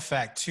think fun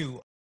fact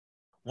too,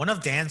 one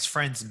of Dan's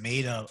friends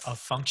made a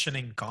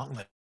functioning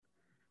gauntlet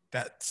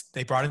that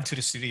they brought into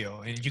the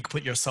studio, and you can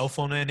put your cell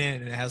phone in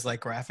it and it has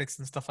like graphics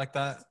and stuff like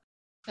that.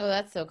 Oh,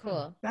 that's so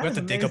cool. That we have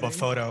to dig up a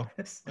photo.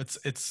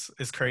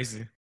 It's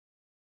crazy.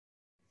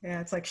 Yeah,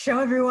 it's like show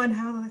everyone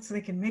how so they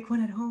can make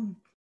one at home.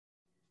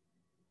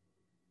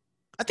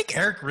 I think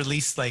Eric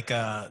released like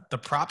the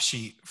prop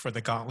sheet for the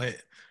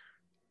gauntlet.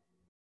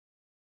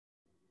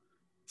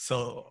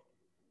 So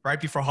right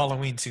before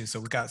Halloween too. So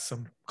we got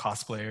some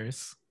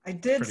cosplayers. I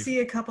did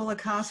see a couple of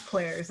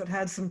cosplayers that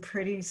had some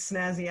pretty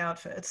snazzy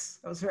outfits.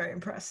 I was very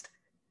impressed.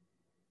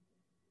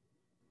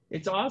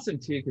 It's awesome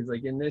too, because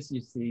like in this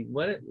you see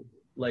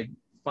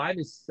Five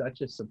is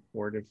such a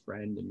supportive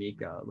friend to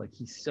Mika. Like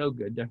he's so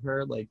good to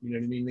her. Like, you know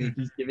what I mean? Like,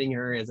 he's giving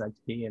her his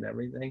XP and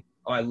everything.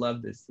 Oh, I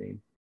love this scene.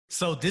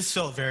 So this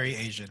felt very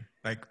Asian,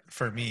 like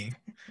for me.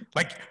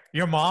 Like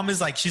your mom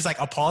is like, she's like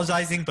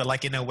apologizing, but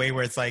like in a way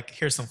where it's like,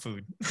 here's some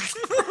food.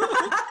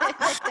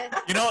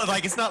 You know,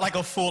 like it's not like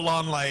a full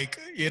on like,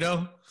 you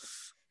know.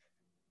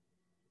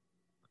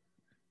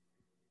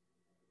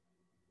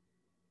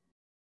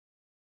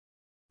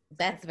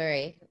 That's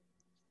very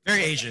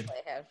Asian.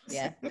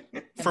 Yeah.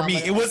 For me,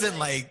 it wasn't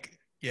like,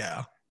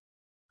 yeah.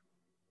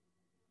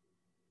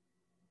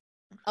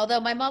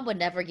 Although my mom would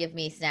never give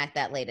me a snack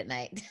that late at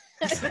night.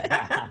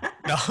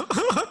 No.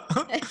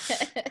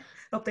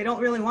 Hope they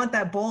don't really want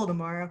that bowl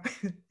tomorrow.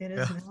 It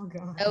is now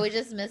gone. Oh, we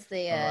just missed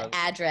the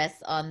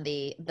address on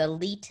the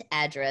LEET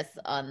address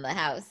on the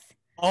house.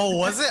 Oh,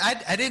 was it?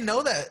 I didn't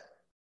know that.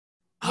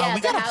 Yeah,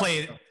 we gotta play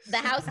it. The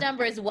house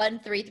number is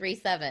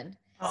 1337.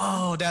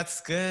 Oh,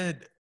 that's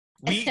good.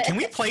 Can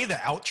we play the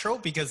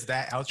outro, because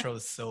that outro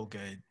is so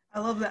good.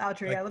 I love the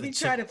outro. Like, yeah, let me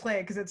try to play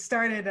it because it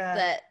started.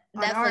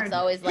 Netflix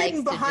always likes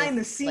hidden behind to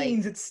the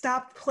scenes. It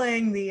stopped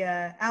playing the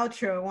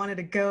outro. It wanted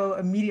to go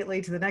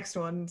immediately to the next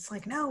one. It's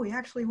like, no, we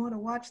actually want to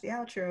watch the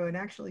outro and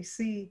actually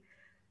see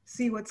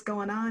what's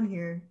going on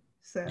here.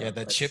 So yeah,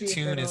 the chip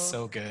tune is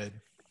so good.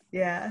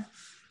 Yeah.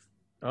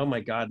 Oh my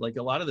God! Like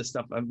a lot of the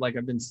stuff I've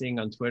been seeing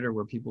on Twitter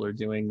where people are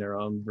doing their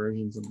own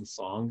versions of the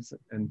songs,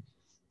 and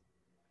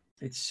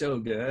it's so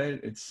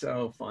good. It's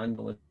so fun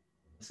to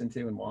listen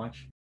to and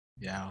watch.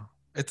 Yeah,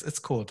 it's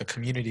cool. The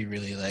community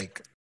really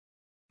like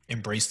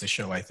embraced the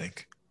show, I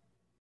think.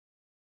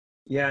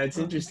 Yeah, it's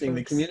interesting.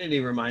 The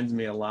community reminds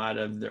me a lot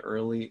of the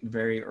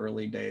very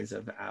early days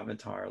of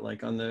Avatar.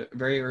 Like on the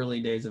very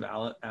early days of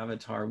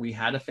Avatar, we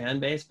had a fan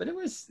base, but it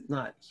was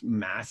not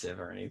massive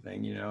or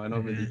anything, you know. And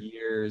over the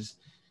years,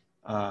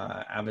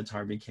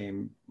 Avatar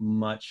became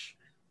much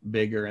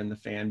bigger and the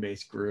fan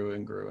base grew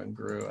and grew and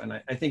grew. And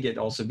I think it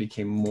also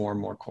became more and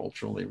more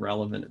culturally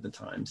relevant at the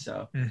time.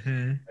 So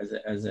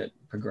as it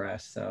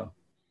progressed, so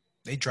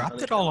they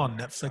dropped it all on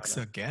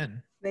Netflix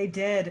again. They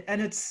did.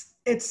 And it's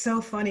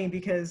so funny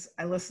because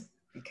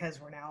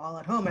because we're now all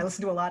at home, I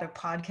listen to a lot of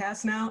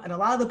podcasts now, and a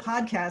lot of the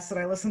podcasts that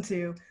I listen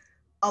to,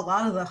 a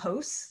lot of the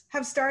hosts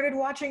have started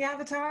watching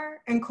Avatar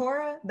and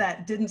Korra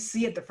that didn't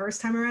see it the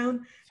first time around.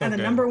 So and the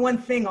number one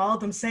thing all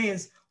of them say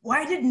is,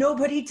 why did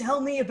nobody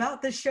tell me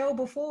about this show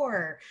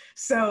before?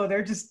 So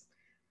they're just,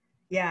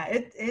 yeah,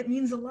 it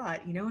means a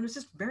lot, you know, and it's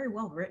just very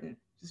well written.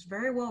 Just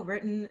very well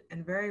written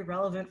and very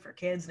relevant for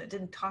kids. And it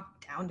didn't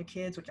talk down to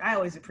kids, which I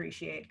always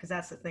appreciate, because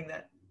that's the thing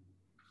that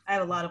I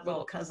have a lot of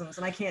little cousins,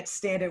 and I can't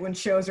stand it when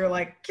shows are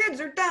like, kids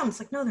are dumb. It's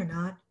like, no, they're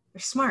not. They're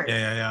smart.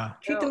 Yeah.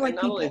 Treat them like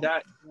not people. Only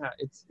that,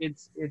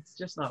 it's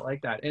just not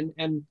like that.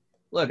 And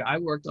look, I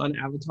worked on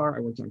Avatar, I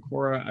worked on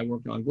Korra, I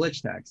worked on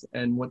Glitch Text,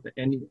 and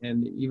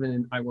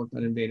I worked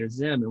on Invader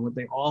Zim, and what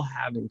they all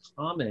have in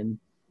common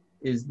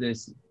is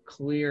this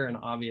clear and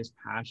obvious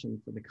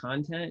passion for the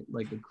content.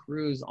 Like the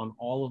crews on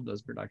all of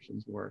those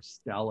productions were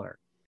stellar,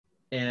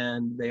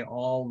 and they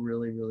all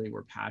really, really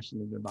were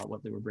passionate about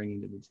what they were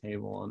bringing to the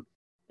table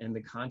and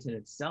the content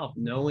itself,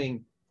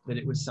 knowing that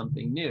it was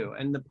something new.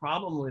 And the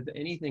problem with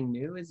anything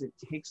new is it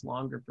takes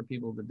longer for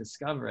people to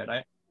discover it.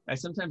 I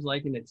sometimes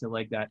liken it to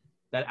like that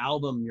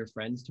album your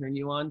friends turn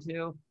you on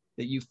to,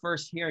 that you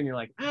first hear and you're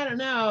like, I don't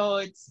know,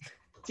 it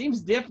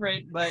seems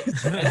different, but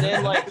and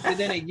then like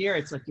within a year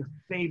it's like your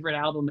favorite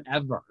album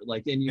ever.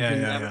 Like, and you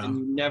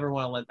never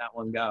want to let that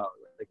one go.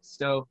 Like,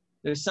 so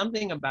there's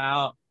something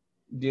about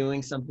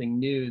doing something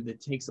new that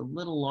takes a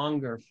little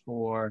longer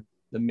for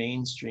the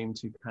mainstream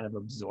to kind of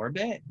absorb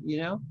it, you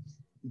know?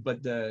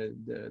 But the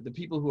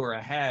people who are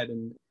ahead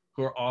and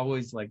who are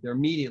always like, they're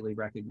immediately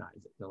recognize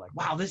it. They're like,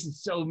 wow, this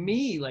is so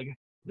me. Like,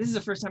 this is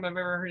the first time I've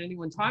ever heard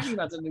anyone talking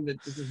about something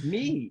that this is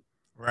me.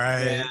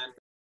 Right.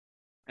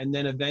 And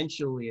then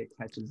eventually it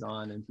catches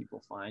on and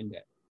people find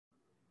it.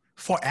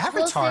 For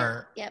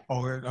Avatar. Yep.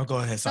 Oh, go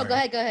ahead. Sorry. Oh,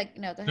 go ahead.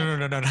 No, go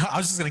ahead. No. I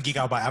was just going to geek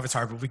out about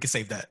Avatar, but we can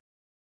save that.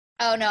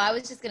 Oh, no, I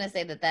was just going to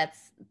say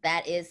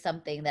that is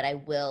something that I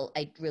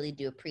really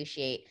do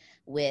appreciate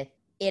with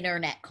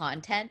internet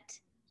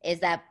content,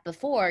 is that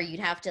before you'd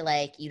have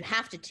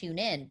to tune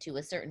in to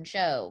a certain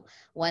show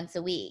once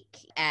a week.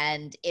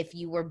 And if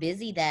you were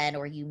busy then,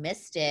 or you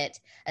missed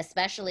it,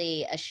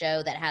 especially a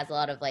show that has a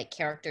lot of like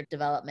character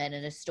development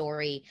and a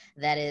story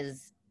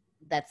that's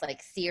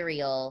like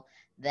serial,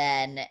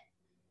 then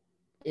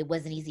it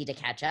wasn't easy to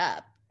catch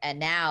up. And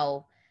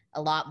now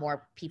a lot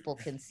more people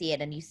can see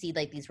it. And you see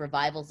like these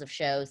revivals of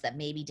shows that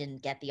maybe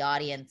didn't get the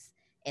audience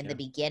in the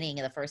beginning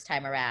and the first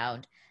time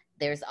around.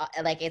 There's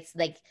like, it's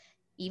like,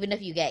 even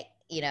if you get,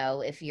 you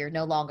know, if you're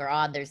no longer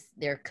on,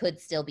 there could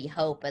still be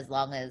hope, as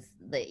long as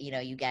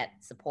you get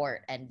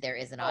support and there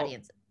is an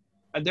audience.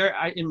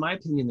 In my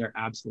opinion, there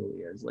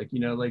absolutely is. Like, you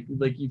know, like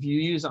if you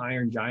use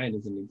Iron Giant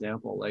as an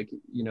example, like,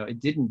 you know,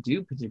 it didn't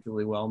do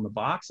particularly well in the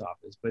box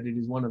office, but it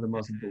is one of the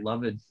most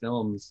beloved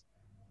films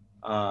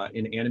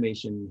in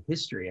animation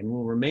history, and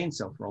will remain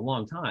so for a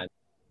long time.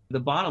 The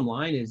bottom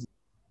line is,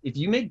 if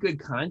you make good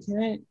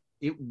content,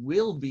 it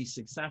will be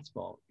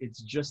successful. It's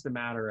just a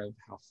matter of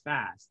how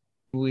fast.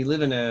 We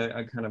live in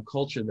a kind of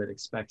culture that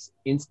expects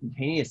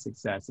instantaneous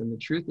success. And the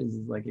truth is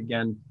like,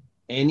 again,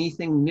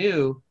 anything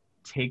new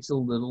takes a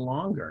little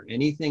longer.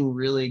 Anything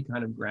really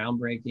kind of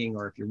groundbreaking,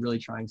 or if you're really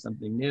trying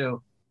something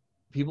new,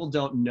 people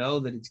don't know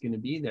that it's going to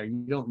be there.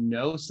 You don't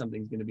know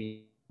something's going to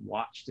be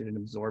watched it and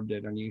absorbed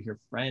it, and you hear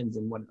friends.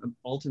 And what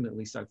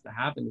ultimately starts to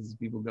happen is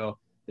people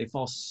they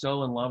fall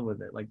so in love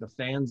with it. Like the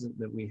fans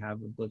that we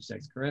have of Glitch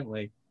Text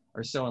currently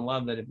are so in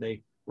love that if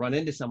they run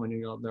into someone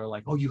who they're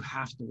like, oh, you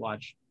have to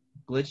watch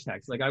Glitch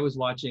Text. Like I was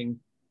watching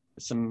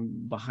some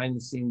behind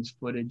the scenes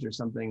footage or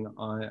something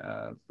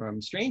on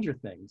from Stranger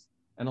Things,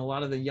 and a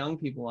lot of the young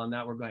people on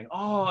that were going,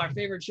 oh, our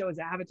favorite show is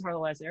Avatar: The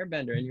Last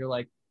Airbender. And you're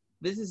like,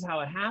 this is how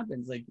it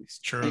happens. Like, it's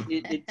true.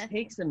 It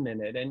takes a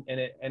minute, and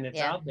it's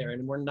out there,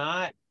 and we're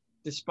not,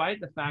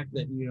 despite the fact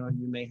that, you know,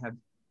 you may have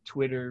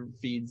Twitter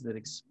feeds that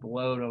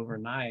explode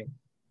overnight,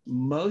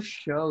 most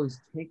shows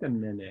take a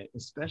minute,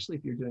 especially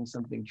if you're doing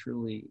something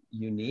truly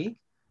unique,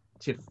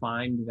 to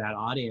find that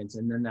audience,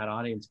 and then that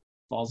audience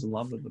falls in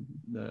love with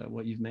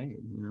what you've made,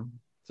 you know?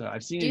 So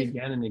I've seen it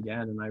again and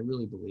again, and I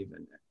really believe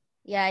in it.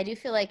 Yeah, I do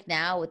feel like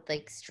now with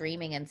like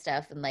streaming and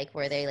stuff, and like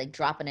where they like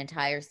drop an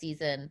entire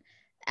season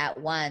at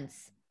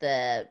once,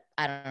 I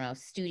don't know,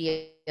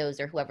 studios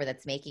or whoever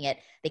that's making it,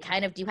 they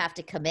kind of do have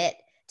to commit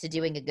to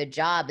doing a good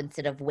job,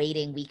 instead of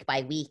waiting week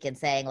by week and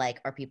saying like,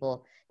 are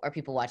people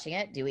watching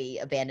it? Do we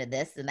abandon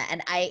this and that?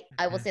 And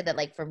I will say that,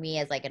 like, for me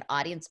as like an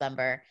audience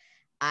member,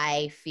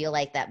 I feel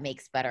like that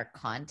makes better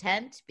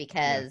content,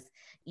 because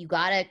you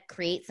got to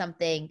create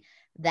something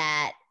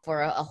that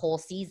for a whole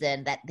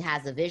season that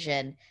has a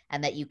vision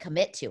and that you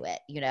commit to it,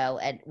 you know,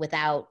 and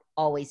without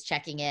always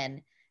checking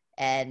in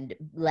and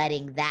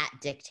letting that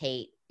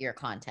dictate your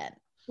content.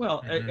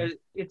 Well,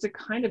 it's a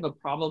kind of a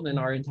problem in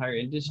our entire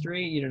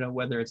industry, you know,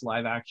 whether it's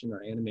live action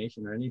or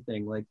animation or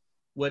anything. Like,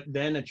 what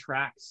then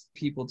attracts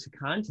people to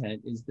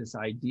content is this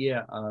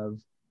idea of,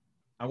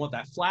 I want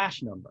that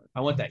flash number.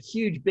 I want that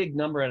huge, big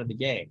number out of the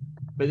gate.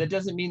 But that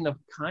doesn't mean the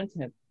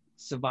content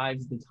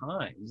survives the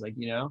times, like,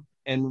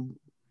 and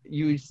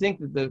you would think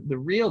that the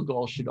real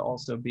goal should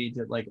also be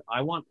to, like,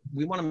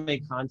 we want to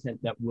make content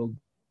that will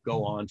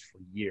go on for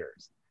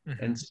years.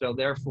 Mm-hmm. And so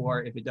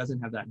therefore, if it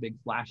doesn't have that big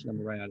flash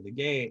number right out of the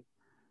gate,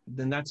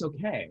 then that's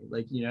okay.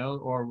 Like,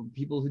 or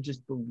people who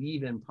just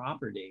believe in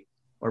property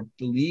or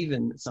believe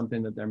in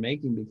something that they're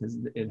making because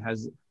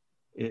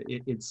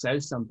it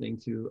says something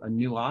to a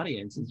new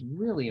audience is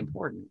really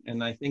important.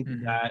 And I think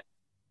mm-hmm. that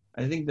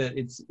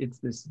it's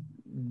this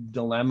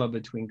dilemma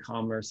between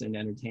commerce and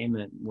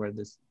entertainment where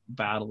this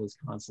battle is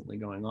constantly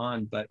going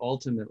on. But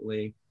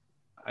ultimately,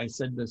 I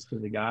said this to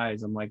the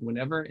guys, I'm like,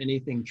 whenever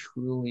anything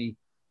truly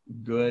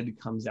good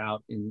comes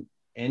out in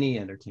any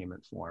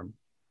entertainment form,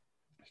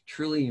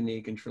 truly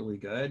unique and truly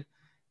good,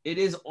 it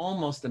is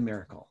almost a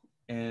miracle.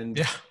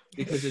 And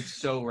because it's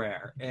so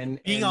rare.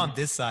 And being on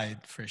this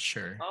side for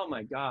sure. Oh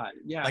my God.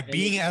 Yeah. Like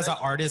being as an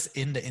artist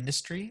in the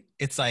industry,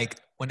 it's like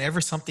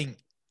whenever something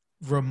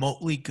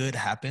remotely good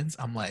happens,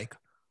 I'm like,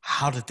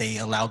 how did they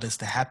allow this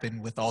to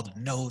happen with all the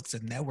notes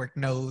and network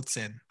notes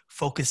and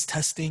focus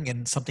testing,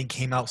 and something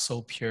came out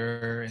so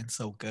pure and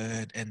so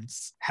good and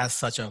has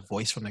such a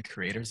voice from the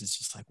creators? It's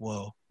just like,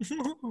 whoa.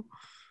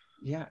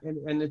 Yeah,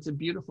 and it's a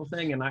beautiful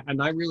thing,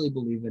 and I really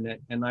believe in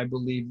it, and I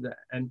believe that,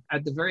 and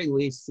at the very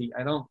least, see,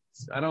 I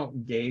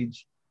don't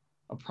gauge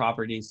a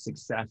property's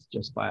success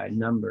just by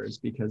numbers,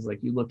 because like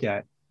you look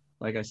at,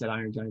 like I said,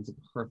 Iron Giant's a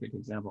perfect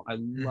example. I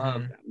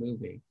love that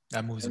movie.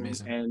 That movie's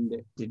amazing, and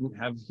it didn't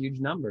have huge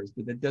numbers,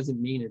 but that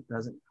doesn't mean it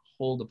doesn't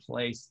hold a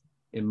place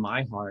in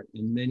my heart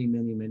and many,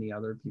 many, many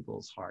other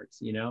people's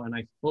hearts, and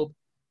I hope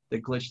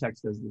that Glitch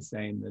Text does the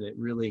same, that it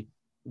really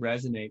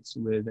resonates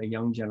with a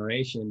young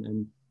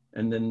generation,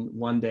 and then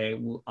one day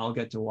I'll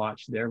get to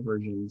watch their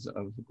versions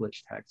of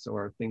Glitch Text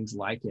or things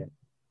like it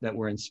that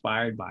were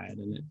inspired by it,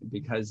 and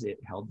because it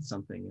held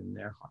something in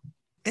their heart.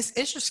 It's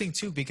interesting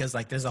too, because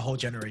like there's a whole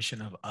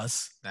generation of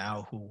us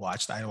now who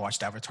I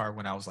watched Avatar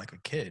when I was like a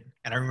kid,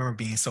 and I remember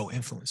being so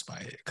influenced by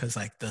it because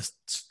like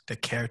the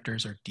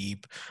characters are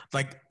deep.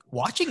 Like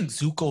watching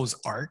Zuko's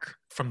arc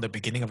from the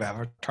beginning of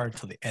Avatar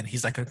to the end,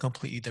 he's like a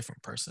completely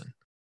different person.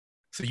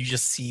 So you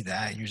just see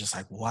that and you're just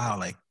like, wow,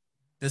 like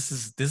this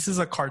is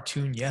a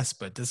cartoon, yes,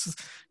 but this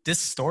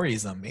story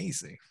is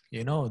amazing.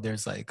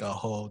 There's like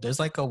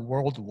a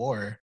world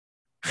war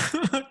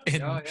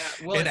in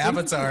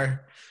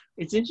Avatar.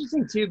 It's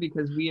interesting too,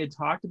 because we had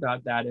talked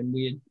about that, and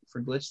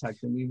for Glitch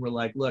Text, and we were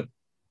like, look,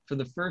 for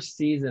the first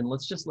season,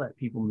 let's just let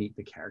people meet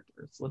the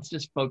characters. Let's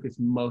just focus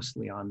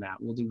mostly on that.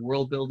 We'll do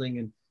world building,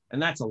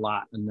 and that's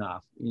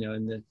enough,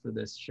 for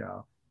this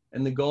show.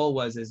 And the goal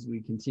was, as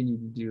we continue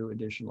to do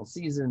additional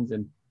seasons,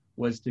 and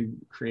was to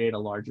create a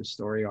larger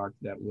story arc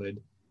that would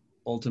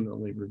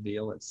ultimately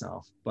reveal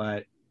itself.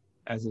 But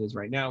as it is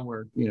right now,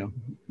 we're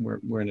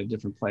in a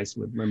different place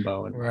with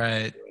Limbo. And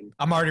right.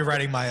 I'm already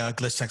writing my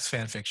Glitch Text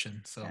fan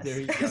fiction. So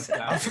there you go.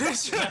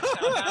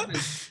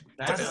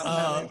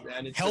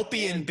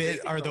 Helpy and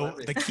Bit are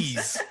the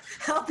keys.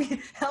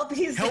 Helpy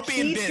is the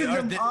key to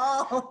them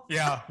all.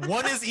 Yeah.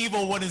 One is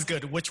evil, one is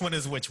good. Which one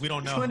is which? We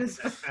don't know. Which one is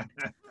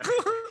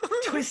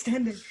twist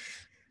ending.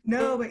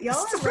 No, but y'all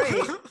are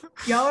right.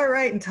 Y'all are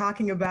right in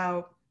talking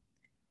about,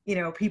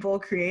 people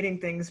creating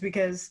things,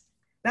 because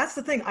that's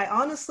the thing. I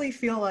honestly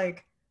feel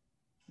like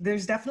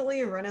there's definitely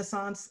a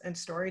renaissance in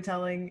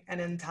storytelling and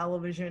in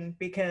television,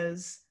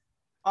 because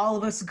all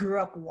of us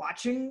grew up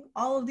watching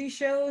all of these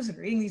shows and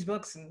reading these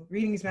books and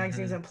reading these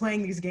magazines and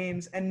playing these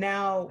games. And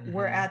now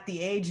we're at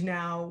the age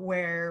now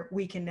where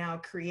we can now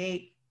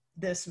create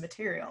this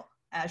material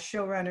as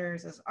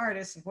showrunners, as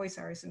artists and voice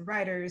artists and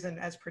writers, and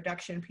as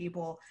production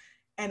people.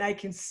 And I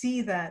can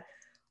see that,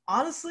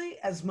 honestly,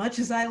 as much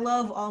as I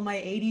love all my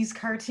 80s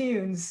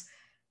cartoons,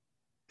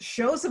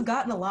 shows have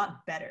gotten a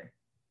lot better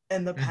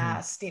in the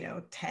past,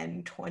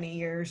 10, 20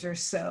 years or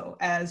so,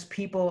 as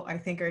people, I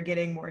think, are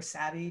getting more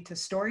savvy to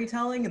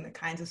storytelling and the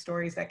kinds of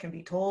stories that can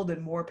be told,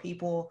 and more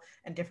people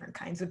and different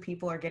kinds of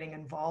people are getting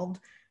involved.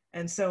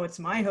 And so it's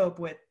my hope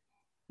with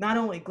not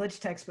only Glitch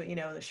Text, but,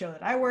 the show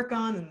that I work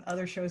on and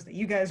other shows that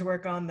you guys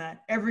work on,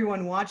 that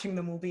everyone watching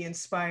them will be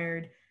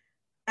inspired.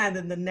 And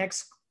then the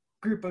next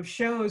group of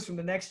shows from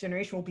the next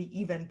generation will be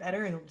even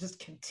better, and it'll just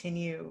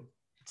continue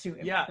to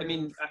improve. Yeah, I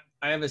mean,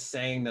 I have a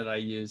saying that I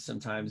use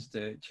sometimes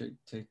to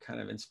kind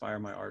of inspire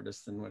my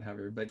artists and what have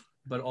you,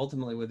 but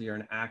ultimately, whether you're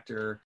an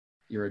actor,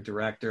 you're a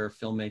director,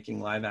 filmmaking,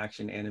 live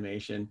action,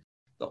 animation,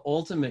 the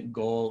ultimate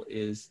goal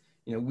is,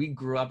 we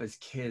grew up as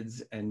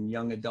kids and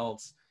young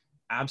adults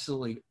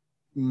absolutely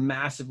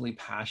massively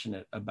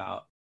passionate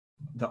about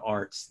the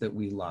arts that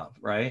we love,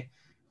 right?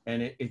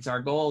 And it's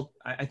our goal.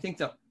 I think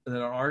that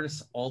our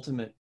artists'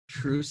 ultimate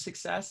true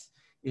success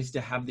is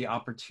to have the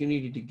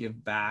opportunity to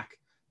give back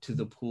to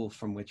the pool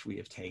from which we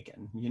have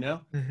taken,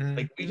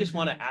 like we just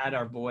want to add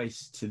our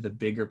voice to the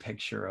bigger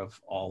picture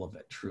of all of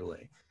it,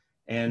 truly.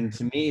 And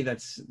to me,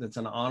 that's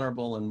an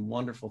honorable and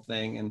wonderful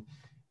thing.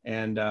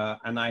 And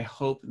I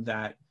hope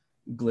that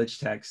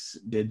GlitchTex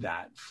did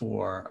that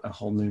for a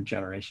whole new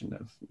generation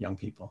of young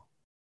people.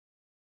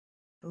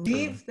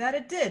 Believe that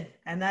it did,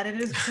 and that it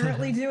is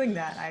currently doing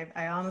that.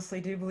 I honestly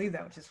do believe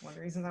that, which is one of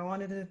the reasons I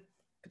wanted to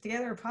put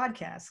together a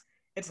podcast.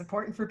 It's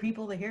important for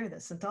people to hear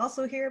this and to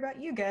also hear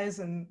about you guys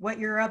and what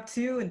you're up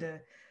to and to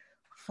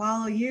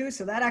follow you.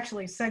 So that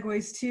actually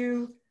segues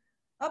to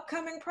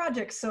upcoming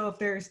projects. So if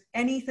there's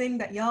anything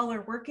that y'all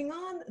are working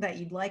on that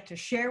you'd like to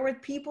share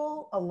with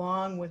people,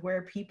 along with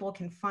where people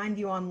can find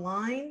you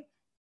online,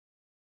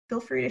 feel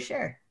free to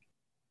share.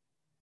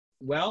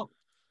 Well,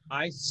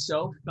 I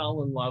so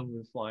fell in love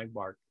with Flying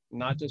Bark,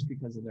 not just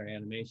because of their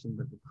animation,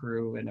 but the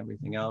crew and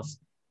everything else.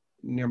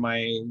 Near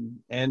my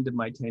end of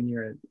my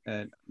tenure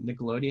at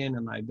Nickelodeon,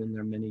 and I've been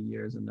there many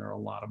years, and there are a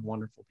lot of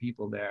wonderful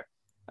people there.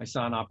 I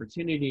saw an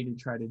opportunity to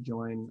try to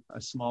join a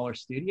smaller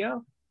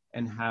studio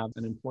and have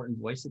an important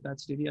voice at that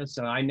studio.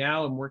 So I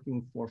now am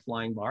working for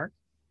Flying Bark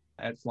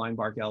at Flying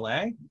Bark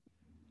LA,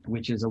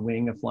 which is a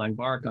wing of Flying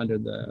Bark under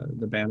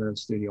the banner of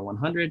Studio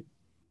 100.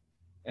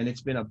 And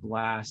it's been a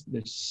blast.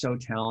 They're so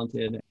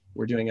talented.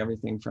 We're doing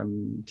everything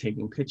from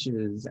taking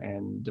pitches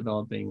and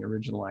developing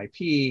original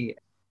IP.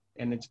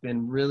 And it's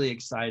been really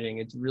exciting.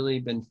 It's really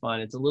been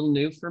fun. It's a little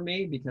new for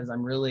me because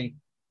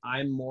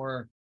I'm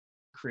more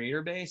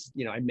creator based.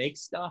 I make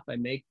stuff, I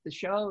make the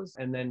shows.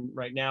 And then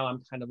right now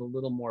I'm kind of a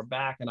little more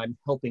back and I'm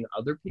helping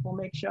other people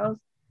make shows,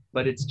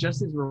 but it's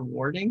just as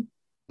rewarding,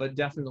 but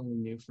definitely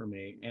new for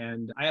me.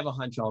 And I have a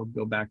hunch I'll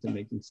go back to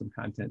making some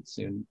content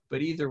soon.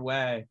 But either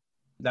way,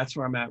 that's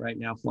where I'm at right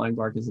now. Flying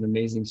Bark is an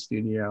amazing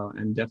studio,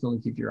 and definitely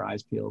keep your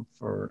eyes peeled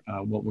for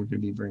what we're going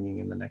to be bringing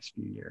in the next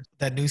few years.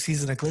 That new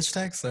season of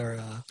GlitchTex or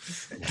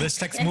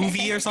GlitchTex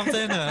movie or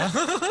something?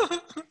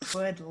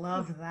 Would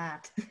love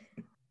that.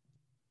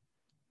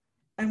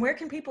 And where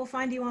can people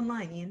find you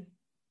online, Ian?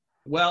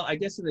 Well, I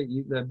guess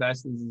the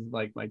best is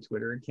like my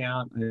Twitter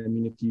account. I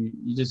mean, if you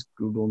just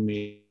Google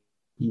me,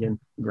 Ian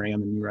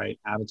Graham, and you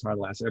write Avatar: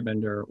 The Last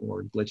Airbender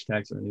or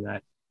GlitchTex or any of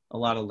that, a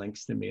lot of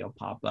links to me will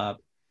pop up.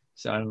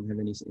 So I don't have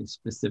any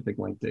specific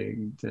link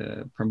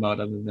to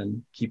promote other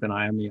than keep an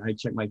eye on me. I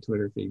check my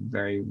Twitter feed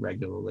very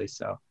regularly.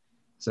 So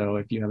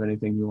if you have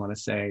anything you want to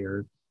say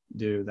or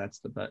do, that's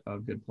a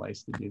good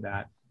place to do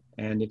that.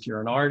 And if you're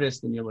an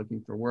artist and you're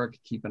looking for work,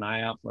 keep an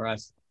eye out for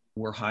us.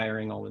 We're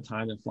hiring all the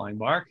time at Flying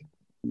Bark.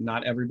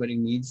 Not everybody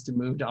needs to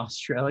move to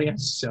Australia.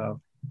 So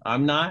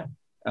I'm not.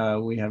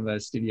 We have a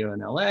studio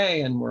in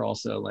LA, and we're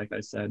also, like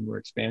I said, we're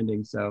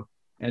expanding.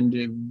 And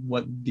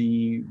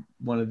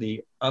one of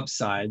the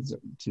upsides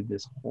to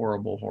this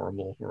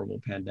horrible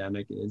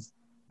pandemic is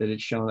that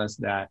it's shown us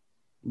that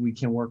we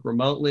can work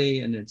remotely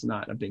and it's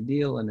not a big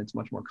deal and it's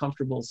much more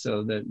comfortable.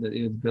 So that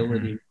the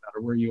ability, no matter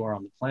where you are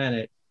on the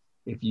planet,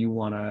 if you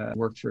want to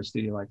work for a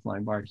studio like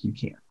Flying Bark, you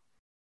can.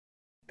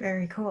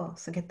 Very cool.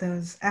 So get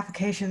those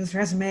applications,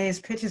 resumes,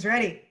 pitches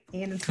ready.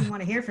 Ian and team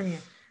want to hear from you.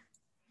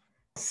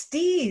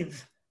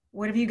 Steve,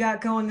 what have you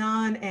got going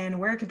on and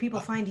where can people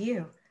find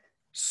you?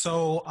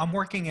 So I'm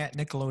working at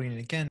Nickelodeon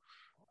again.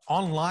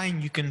 Online,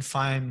 you can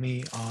find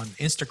me on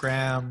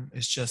Instagram.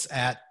 It's just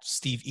at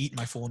Steve Eat,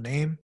 my full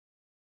name.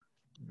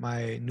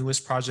 My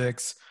newest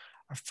projects,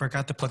 I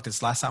forgot to plug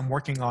this last time. I'm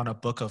working on a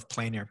book of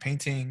plein air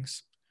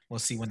paintings. We'll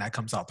see when that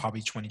comes out,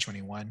 probably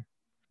 2021.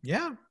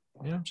 Yeah,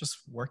 just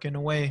working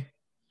away.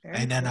 Very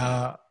and then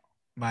cool.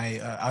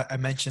 I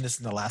mentioned this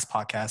in the last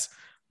podcast,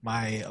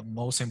 my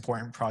most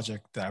important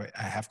project that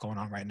I have going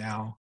on right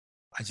now,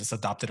 I just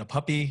adopted a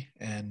puppy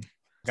and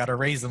gotta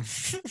raise him.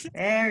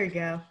 There you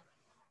go.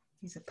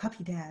 He's a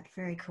puppy dad.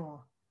 Very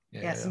cool.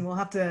 Yeah, yes, and we'll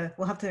have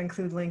to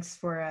include links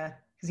for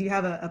because you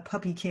have a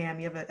puppy cam.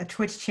 You have a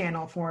Twitch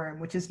channel for him,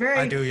 which is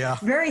very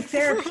very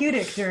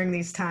therapeutic during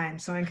these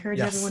times. So I encourage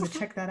everyone to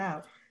check that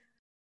out.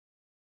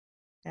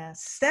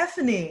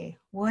 Stephanie,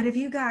 what have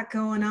you got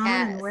going on?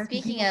 And where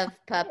speaking of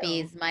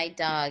puppies, my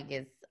dog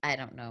is, I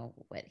don't know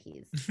what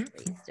he's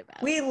raised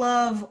about. We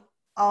love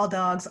all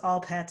dogs, all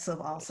pets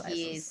of all sizes.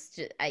 He's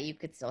just, you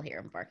could still hear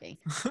him barking.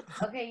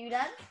 Okay, you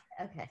done?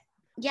 Okay.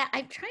 Yeah,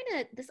 I'm trying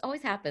to, this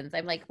always happens.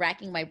 I'm like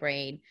racking my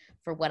brain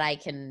for what I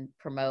can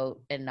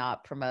promote and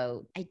not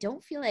promote. I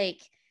don't feel like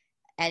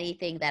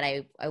anything that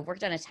I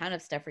worked on a ton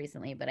of stuff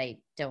recently, but I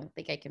don't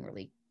think I can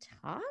really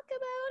talk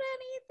about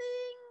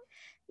anything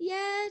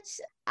yet.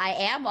 I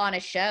am on a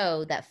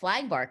show that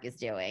Flying Bark is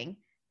doing,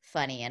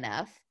 funny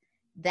enough,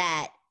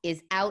 that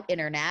is out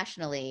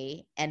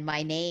internationally, and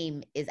my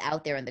name is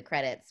out there in the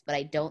credits, but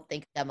I don't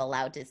think I'm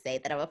allowed to say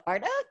that I'm a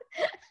part of.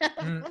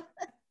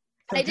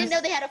 But I didn't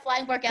know they had a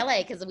Flying Bark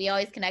LA because we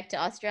always connect to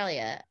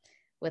Australia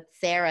with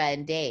Sarah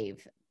and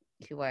Dave,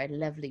 who are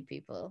lovely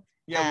people.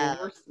 Yeah,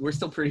 we're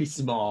still pretty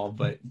small,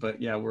 but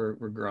yeah, we're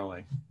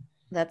growing.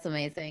 That's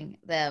amazing.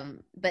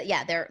 But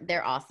yeah,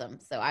 they're awesome.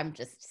 So I'm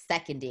just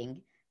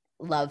seconding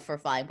love for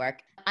Flying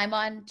Bark. I'm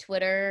on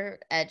Twitter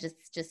at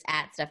just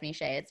at Stephanie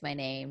Shea. It's my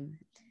name.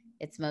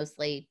 It's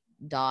mostly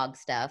dog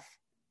stuff.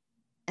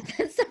 And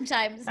then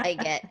sometimes I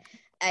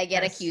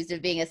get accused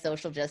of being a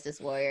social justice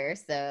warrior.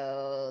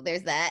 So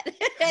there's that.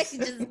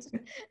 Just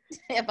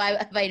if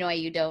I know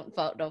you don't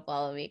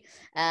follow me.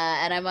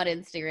 And I'm on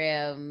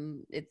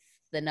Instagram. It's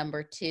the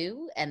number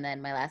 2 and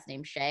then my last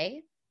name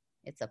Shay.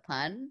 It's a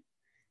pun.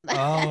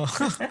 Oh,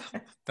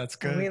 that's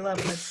And we good. love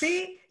it.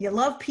 See, you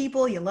love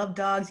people, you love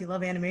dogs, you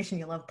love animation,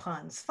 you love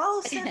puns.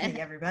 Follow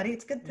Stephanie, everybody.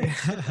 It's good things.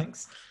 Good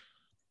things.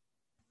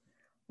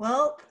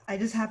 Well, I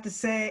just have to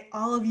say,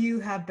 all of you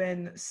have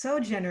been so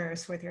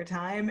generous with your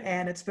time,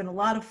 and it's been a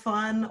lot of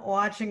fun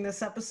watching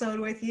this episode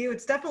with you.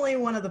 It's definitely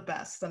one of the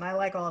best, and I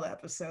like all the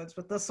episodes,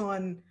 but this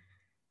one,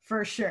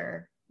 for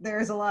sure,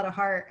 there's a lot of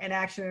heart and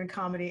action and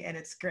comedy, and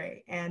it's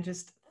great. And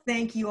just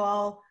thank you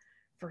all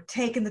for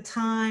taking the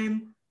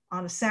time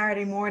on a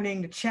Saturday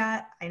morning to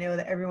chat. I know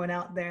that everyone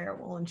out there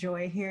will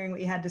enjoy hearing what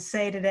you had to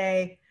say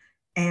today.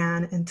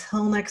 And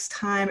until next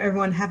time,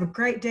 everyone have a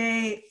great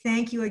day.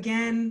 Thank you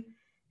again.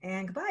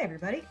 And goodbye,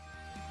 everybody.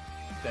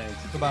 Thanks.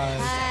 Goodbye.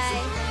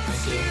 Bye.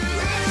 Thank you.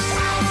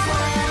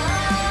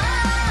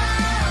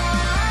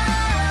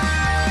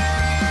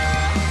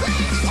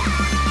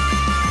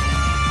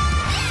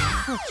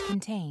 Switch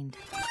contained.